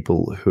group of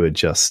people who are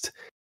just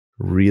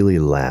really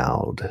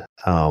loud,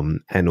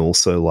 and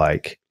also,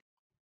 like,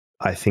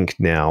 I think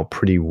now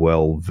pretty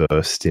well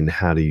versed in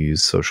how to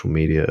use social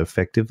media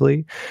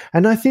effectively.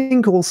 And I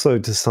think also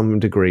to some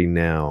degree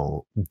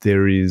now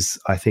there is,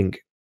 I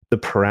think, the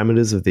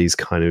parameters of these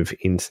kind of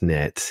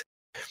internet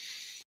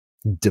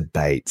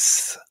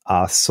debates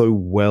are so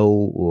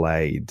well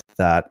laid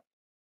that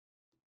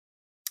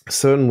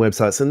certain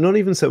websites, and not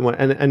even certain,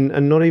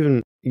 and not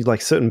even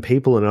like certain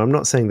people, and I'm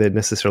not saying they're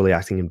necessarily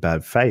acting in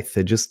bad faith,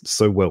 they're just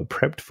so well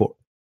prepped for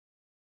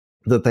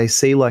that they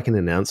see like an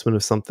announcement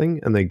of something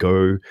and they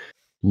go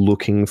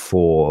looking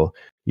for,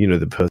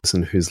 the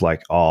person who's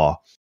like, oh,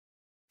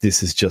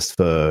 this is just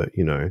for,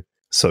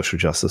 social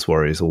justice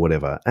warriors or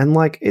whatever. And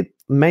like, it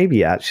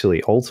maybe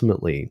actually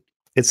ultimately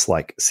it's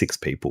like 6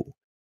 people,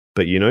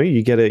 but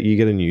you get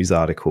a news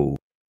article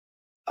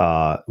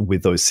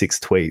with those 6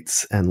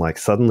 tweets, and like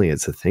suddenly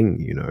it's a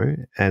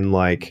thing, and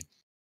like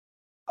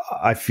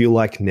I feel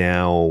like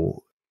now,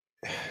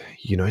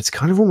 it's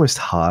kind of almost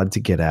hard to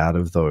get out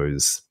of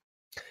those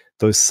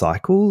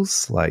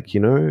cycles, like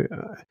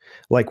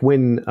like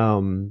when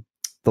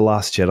The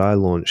Last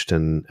Jedi launched,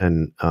 and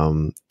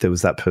there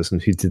was that person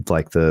who did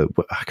like I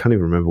can't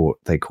even remember what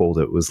they called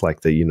it. It was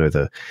like the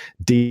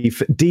the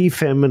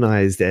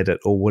defeminized edit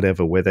or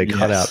whatever, where they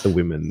cut out the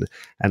women,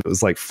 and it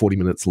was like 40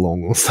 minutes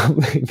long or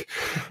something.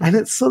 And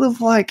it's sort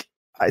of like,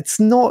 it's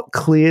not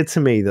clear to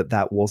me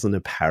that wasn't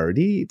a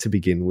parody to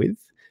begin with,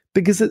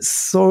 because it's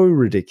so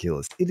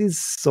ridiculous. It is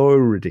so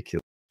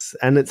ridiculous.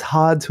 And it's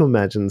hard to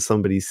imagine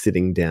somebody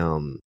sitting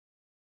down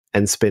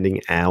and spending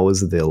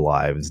hours of their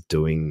lives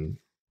doing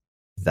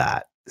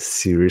that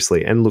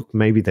seriously. And look,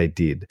 maybe they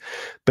did,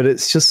 but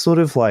it's just sort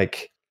of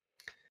like,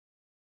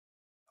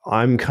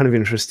 I'm kind of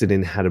interested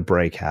in how to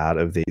break out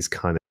of these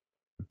kind of,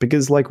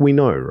 because like we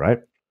know, right?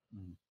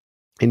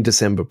 In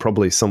December,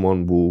 probably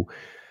someone will,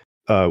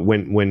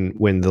 when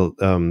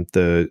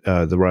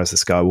the Rise of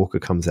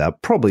Skywalker comes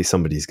out, probably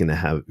somebody's going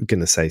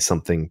to say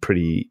something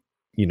pretty,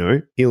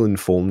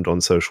 ill-informed on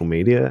social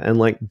media. And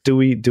like, do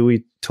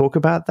we talk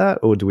about that,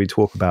 or do we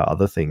talk about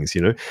other things?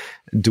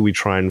 Do we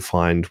try and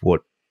find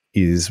what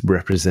is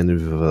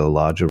representative of a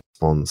larger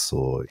response,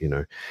 or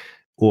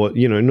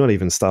not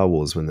even Star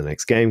Wars when the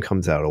next game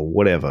comes out or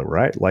whatever,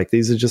 right? Like,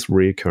 these are just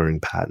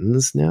reoccurring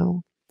patterns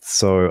now.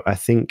 So I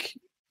think,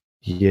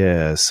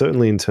 yeah,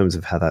 certainly in terms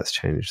of how that's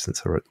changed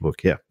since I wrote the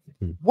book. Yeah.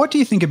 What do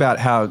you think about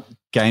how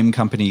game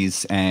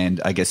companies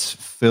and I guess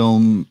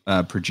film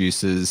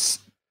producers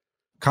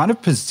kind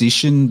of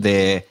position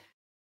their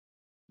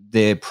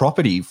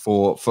property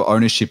for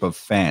ownership of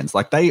fans?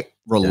 Like, they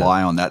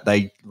rely on that.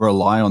 They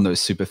rely on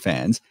those super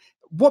fans.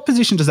 What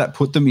position does that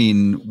put them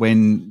in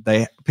when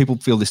people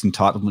feel this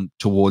entitlement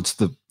towards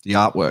the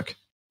artwork?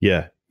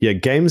 Yeah. Yeah,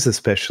 games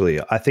especially.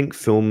 I think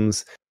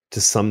films to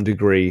some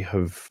degree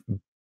have,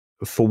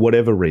 for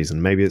whatever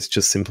reason, maybe it's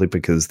just simply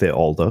because they're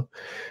older,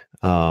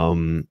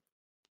 or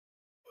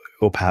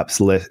perhaps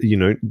less,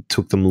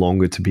 took them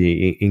longer to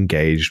be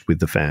engaged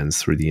with the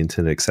fans through the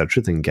internet,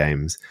 etc., than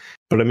games.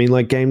 But I mean,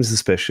 like games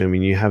especially, I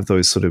mean, you have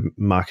those sort of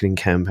marketing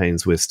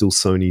campaigns where still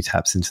Sony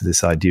taps into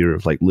this idea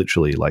of like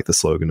literally like the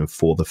slogan of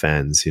 "for the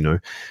fans,"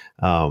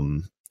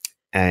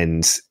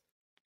 and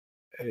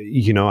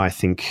I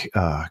think,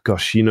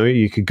 gosh,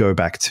 you could go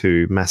back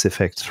to Mass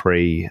Effect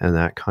 3 and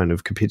that kind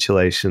of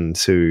capitulation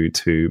to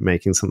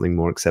making something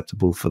more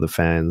acceptable for the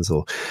fans.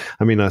 Or,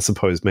 I mean, I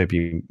suppose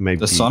maybe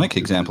the Sonic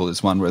example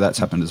is one where that's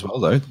happened as well,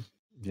 though.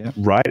 Yeah.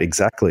 Right.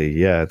 Exactly.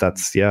 Yeah.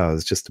 I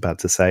was just about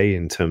to say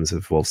in terms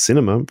of, well,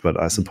 cinema,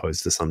 but I suppose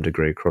to some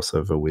degree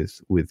crossover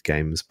with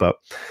games. But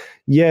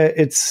yeah,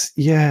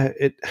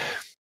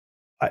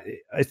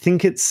 I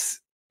think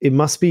it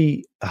must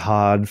be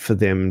hard for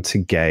them to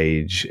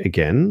gauge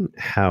again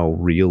how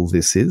real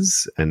this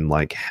is, and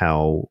like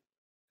how,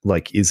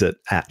 like, is it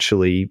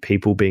actually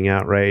people being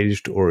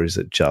outraged, or is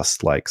it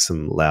just like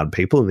some loud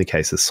people? In the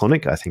case of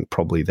Sonic, I think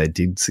probably they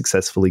did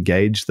successfully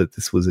gauge that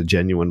this was a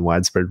genuine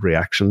widespread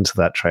reaction to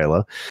that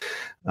trailer.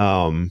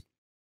 And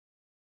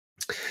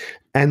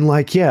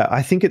like, yeah,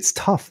 I think it's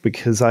tough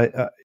because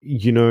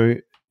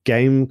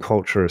game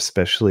culture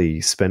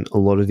especially spent a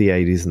lot of the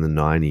 80s and the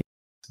 90s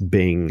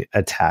being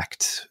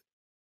attacked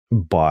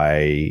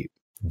by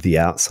the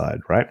outside,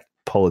 right?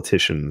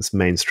 Politicians,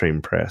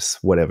 mainstream press,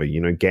 whatever.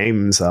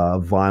 Games are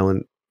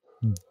violent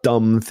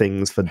dumb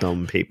things for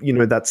dumb people. You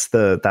know, that's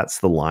the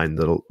line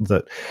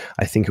that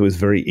I think it was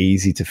very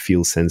easy to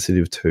feel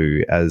sensitive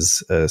to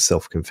as a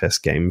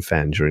self-confessed game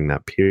fan during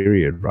that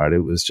period, right?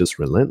 It was just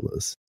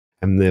relentless.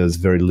 And there was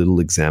very little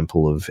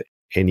example of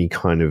any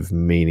kind of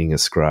meaning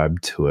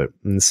ascribed to it.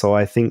 And so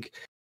I think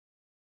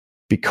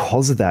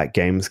because of that,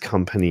 games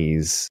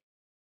companies,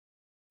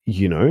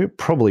 you know,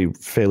 probably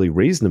fairly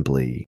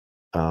reasonably,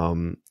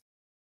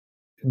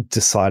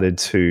 decided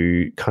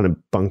to kind of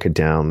bunker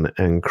down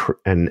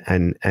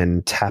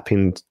and tap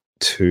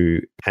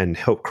into and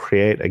help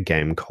create a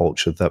game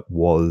culture that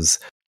was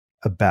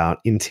about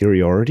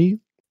interiority,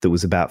 that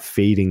was about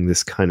feeding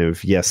this kind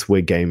of, yes,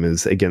 we're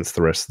gamers against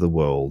the rest of the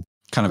world.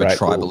 Kind of a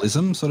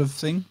tribalism sort of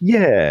thing?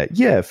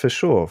 Yeah, for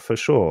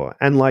sure.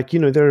 And like, you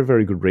know, there are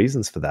very good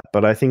reasons for that.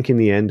 But I think in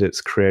the end, it's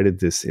created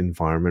this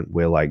environment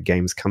where like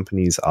games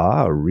companies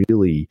are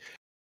really,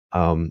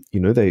 you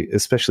know, they,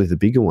 especially the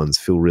bigger ones,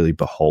 feel really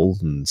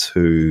beholden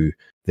to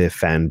their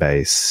fan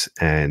base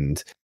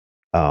and,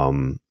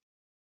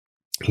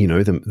 you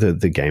know,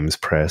 the games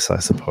press, I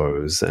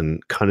suppose,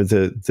 and kind of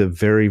the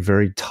very,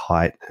 very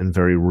tight and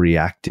very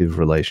reactive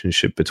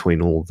relationship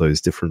between all of those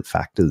different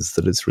factors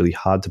that it's really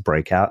hard to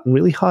break out, and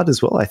really hard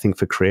as well, I think,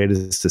 for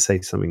creators to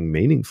say something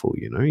meaningful.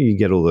 You know, you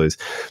get all those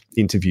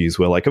interviews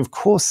where, like, of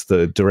course,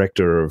 the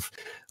director of,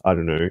 I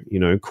don't know, you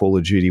know, Call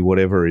of Duty,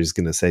 whatever, is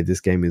going to say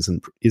this game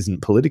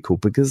isn't political,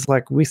 because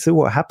like we see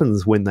what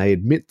happens when they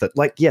admit that,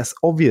 like, yes,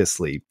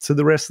 obviously to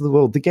the rest of the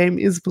world, the game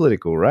is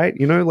political, right?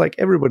 You know, like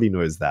everybody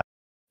knows that.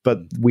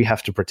 But we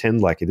have to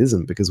pretend like it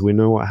isn't because we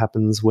know what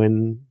happens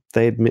when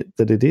they admit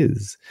that it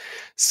is.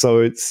 So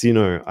it's, you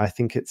know, I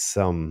think it's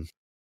a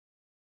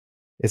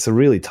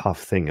really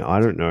tough thing. I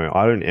don't know.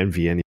 I don't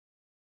envy any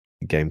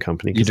game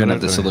company. You don't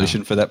have the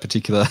solution for that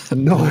particular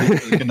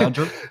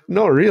conundrum?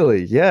 Not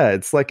really. Yeah,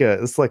 it's like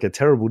a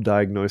terrible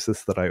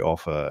diagnosis that I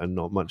offer and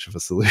not much of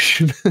a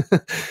solution.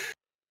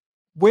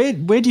 Where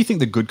do you think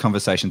the good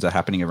conversations are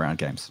happening around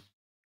games?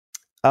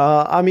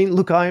 I mean,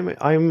 look, I'm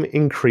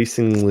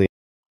increasingly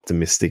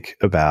optimistic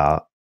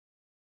about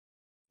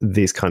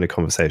these kind of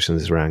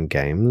conversations around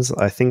games.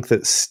 I think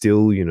that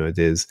still, you know,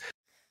 there's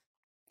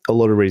a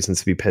lot of reasons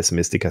to be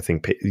pessimistic. I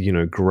think, you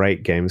know,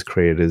 great games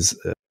creators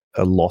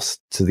are lost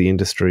to the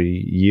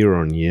industry year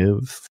on year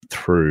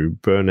through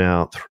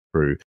burnout,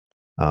 through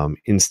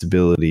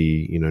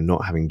instability, you know,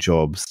 not having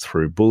jobs,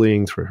 through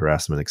bullying, through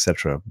harassment,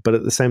 etc. But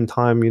at the same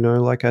time, you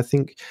know, like I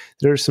think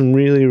there is some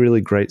really,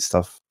 really great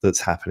stuff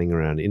that's happening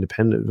around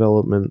independent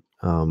development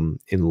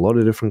in a lot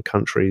of different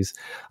countries.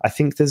 I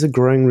think there's a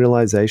growing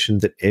realization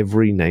that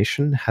every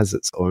nation has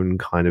its own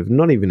kind of,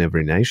 not even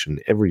every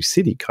nation, every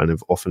city kind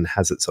of often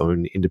has its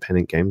own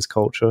independent games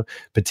culture,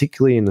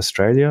 particularly in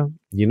Australia.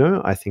 You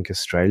know, I think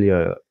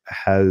Australia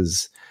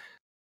has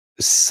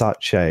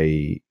such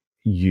a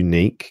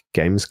unique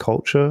games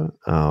culture.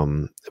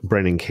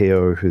 Brennan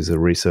Keogh, who's a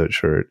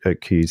researcher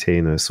at QUT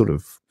and a sort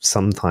of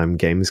sometime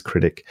games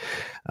critic,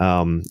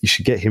 you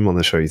should get him on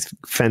the show. He's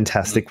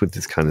fantastic with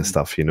this kind of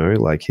stuff, you know,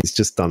 like he's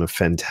just done a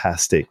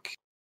fantastic,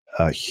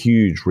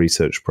 huge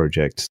research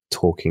project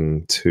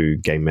talking to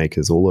game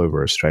makers all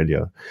over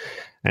Australia.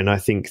 And I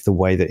think the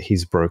way that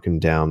he's broken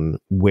down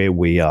where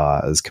we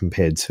are as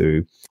compared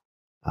to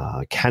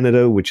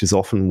Canada, which is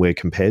often we're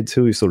compared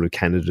to, sort of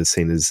Canada is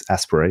seen as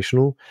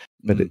aspirational,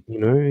 but you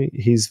know,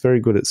 he's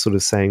very good at sort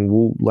of saying,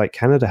 well, like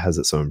Canada has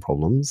its own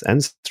problems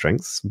and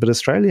strengths, but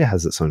Australia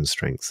has its own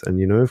strengths. And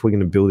you know, if we're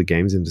going to build a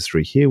games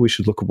industry here, we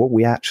should look at what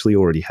we actually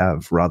already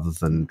have rather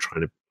than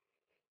trying to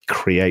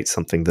create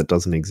something that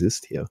doesn't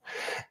exist here.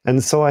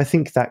 And so I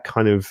think that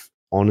kind of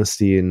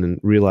honesty and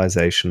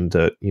realization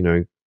that, you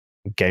know,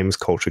 games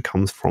culture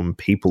comes from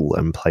people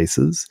and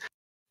places,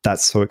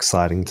 that's so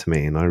exciting to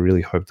me, and I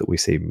really hope that we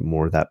see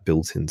more of that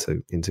built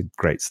into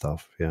great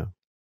stuff. Yeah,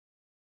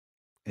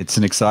 it's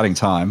an exciting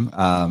time,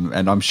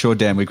 and I'm sure,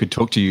 Dan, we could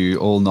talk to you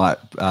all night.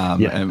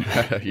 And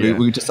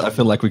we just, I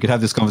feel like we could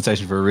have this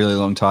conversation for a really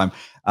long time.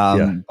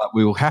 But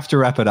we will have to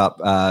wrap it up.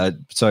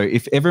 So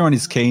if everyone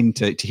is keen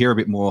to hear a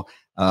bit more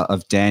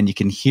of Dan, you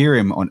can hear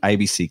him on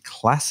ABC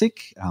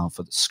Classic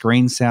for the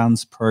Screen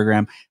Sounds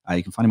program.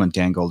 You can find him on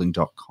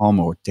dangolding.com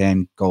or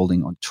Dan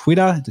Golding on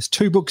Twitter. There's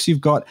 2 books you've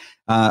got.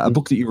 A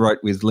book that you wrote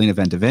with Lena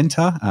van der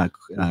Venter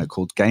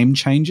called Game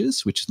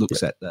Changers, which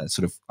looks at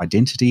sort of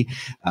identity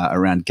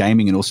around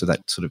gaming and also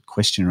that sort of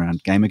question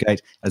around Gamergate,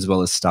 as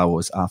well as Star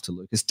Wars After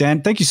Lucas.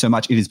 Dan, thank you so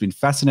much. It has been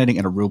fascinating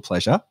and a real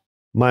pleasure.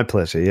 My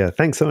pleasure. Yeah.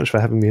 Thanks so much for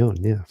having me on.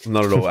 Yeah.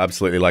 Not at all.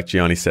 Absolutely. Like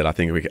Gianni said, I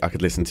think I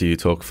could listen to you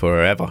talk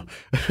forever.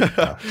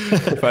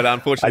 But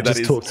unfortunately, I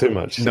just talk too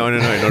much. No,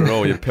 not at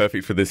all. You're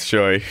perfect for this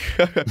show.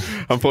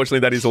 Unfortunately,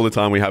 that is all the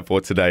time we have for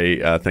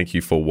today. Thank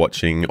you for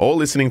watching or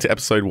listening to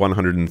episode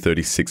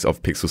 136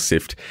 of Pixel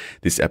Sift.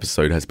 This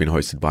episode has been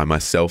hosted by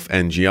myself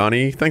and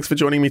Gianni. Thanks for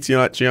joining me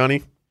tonight,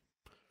 Gianni.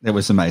 That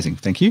was amazing.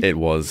 Thank you. It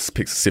was.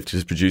 Pixel Sift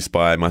is produced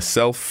by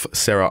myself,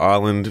 Sarah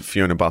Ireland,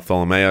 Fiona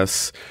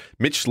Bartholomeus,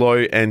 Mitch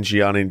Lowe, and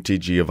Gianni Di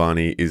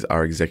Giovanni is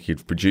our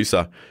executive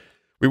producer.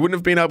 We wouldn't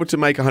have been able to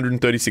make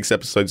 136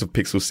 episodes of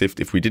Pixel Sift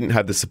if we didn't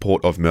have the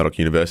support of Murdoch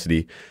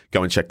University.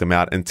 Go and check them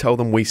out and tell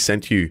them we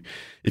sent you.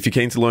 If you're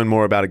keen to learn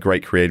more about a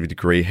great creative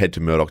degree, head to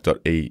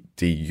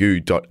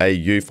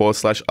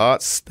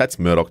murdoch.edu.au/arts. That's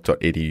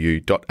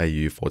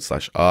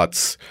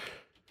murdoch.edu.au/arts.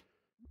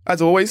 As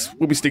always,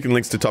 we'll be sticking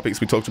links to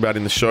topics we talked about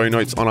in the show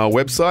notes on our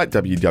website,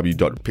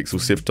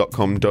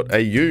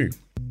 www.pixelsift.com.au.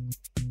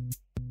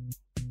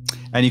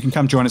 And you can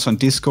come join us on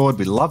Discord.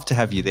 We'd love to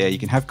have you there. You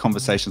can have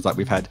conversations like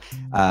we've had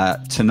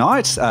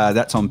tonight.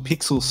 That's on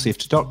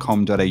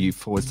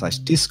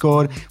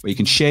pixelsift.com.au/Discord, where you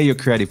can share your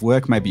creative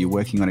work. Maybe you're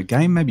working on a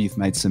game. Maybe you've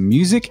made some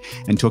music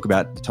and talk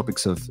about the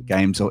topics of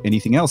games or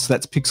anything else.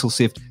 That's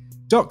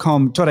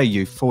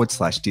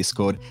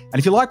pixelsift.com.au/Discord. And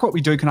if you like what we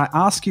do, can I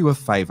ask you a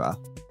favor?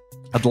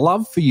 I'd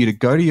love for you to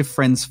go to your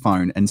friend's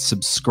phone and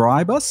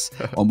subscribe us.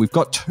 We've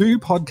got 2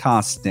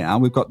 podcasts now.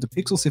 We've got the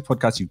Pixel Sift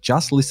podcast you've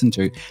just listened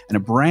to and a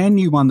brand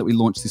new one that we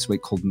launched this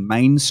week called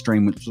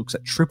Mainstream, which looks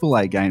at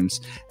AAA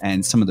games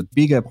and some of the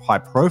bigger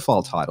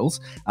high-profile titles.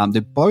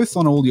 They're both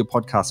on all your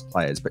podcast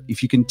players, but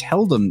if you can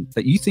tell them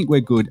that you think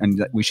we're good and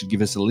that we should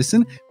give us a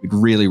listen, we'd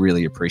really,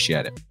 really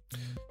appreciate it.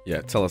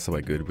 Yeah, tell us that we're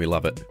good. We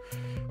love it.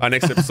 Our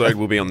next episode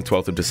will be on the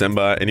 12th of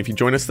December, and if you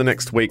join us the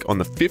next week on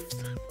the 5th...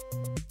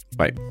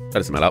 Wait, that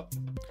doesn't matter.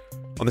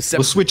 On the 7th.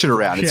 We'll switch it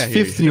around. It's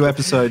 5th new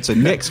episode, so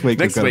next week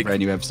we've got a brand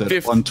new episode.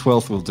 5th. On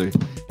 12th we'll do.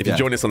 If you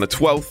join us on the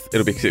 12th,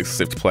 it'll be Pixel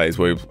Sift Plays,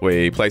 where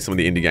we play some of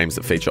the indie games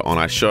that feature on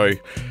our show.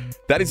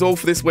 That is all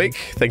for this week.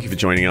 Thank you for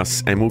joining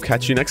us, and we'll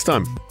catch you next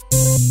time.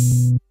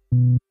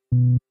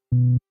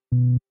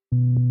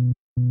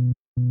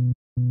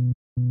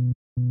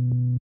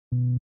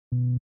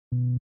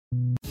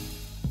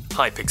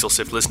 Hi Pixel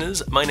Sift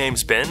listeners, my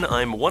name's Ben,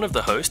 I'm one of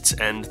the hosts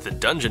and the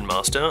Dungeon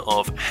Master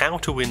of How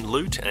to Win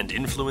Loot and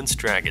Influence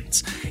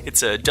Dragons.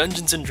 It's a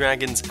Dungeons &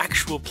 Dragons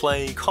actual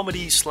play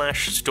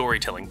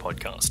comedy/storytelling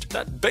podcast.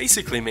 That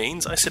basically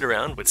means I sit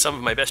around with some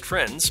of my best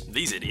friends,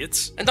 these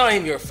idiots. And I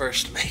am your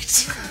first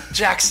mate,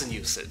 Jackson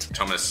Usit.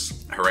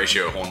 Thomas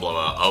Horatio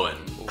Hornblower Owen.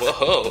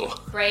 Whoa.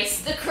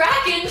 Brace the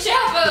Kraken,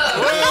 Chopper!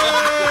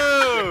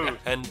 Whoa!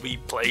 And we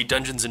play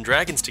Dungeons &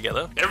 Dragons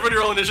together. Everybody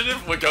roll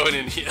initiative, we're going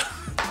in here.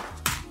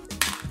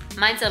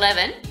 Mine's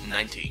 11.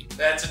 19.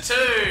 That's a 2!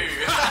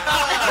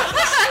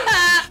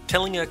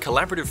 Telling a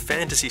collaborative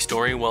fantasy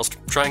story whilst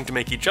trying to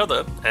make each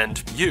other,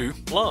 and you,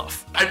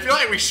 laugh. I feel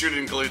like we should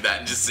include that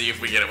and just see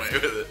if we get away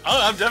with it. Oh,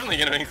 I'm definitely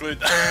going to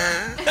include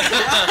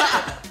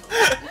that.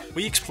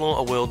 We explore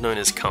a world known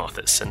as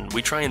Karthus, and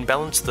we try and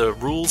balance the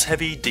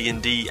rules-heavy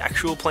D&D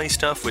actual play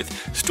stuff with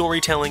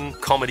storytelling,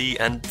 comedy,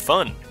 and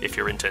fun. If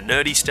you're into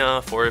nerdy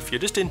stuff, or if you're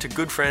just into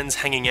good friends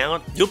hanging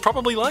out, you'll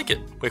probably like it.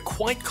 We're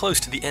quite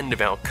close to the end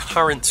of our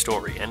current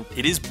story, and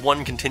it is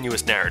one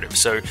continuous narrative,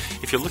 so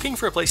if you're looking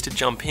for a place to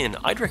jump in,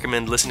 I'd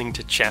recommend listening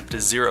to Chapter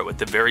 0 at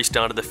the very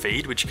start of the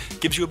feed, which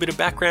gives you a bit of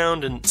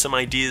background and some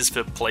ideas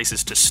for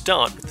places to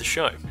start with the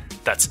show.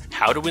 That's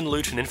How to Win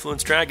Loot and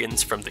Influence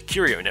Dragons from the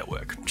Curio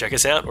Network. Check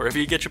us out wherever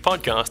you get your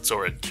podcasts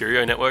or at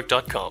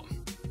CurioNetwork.com.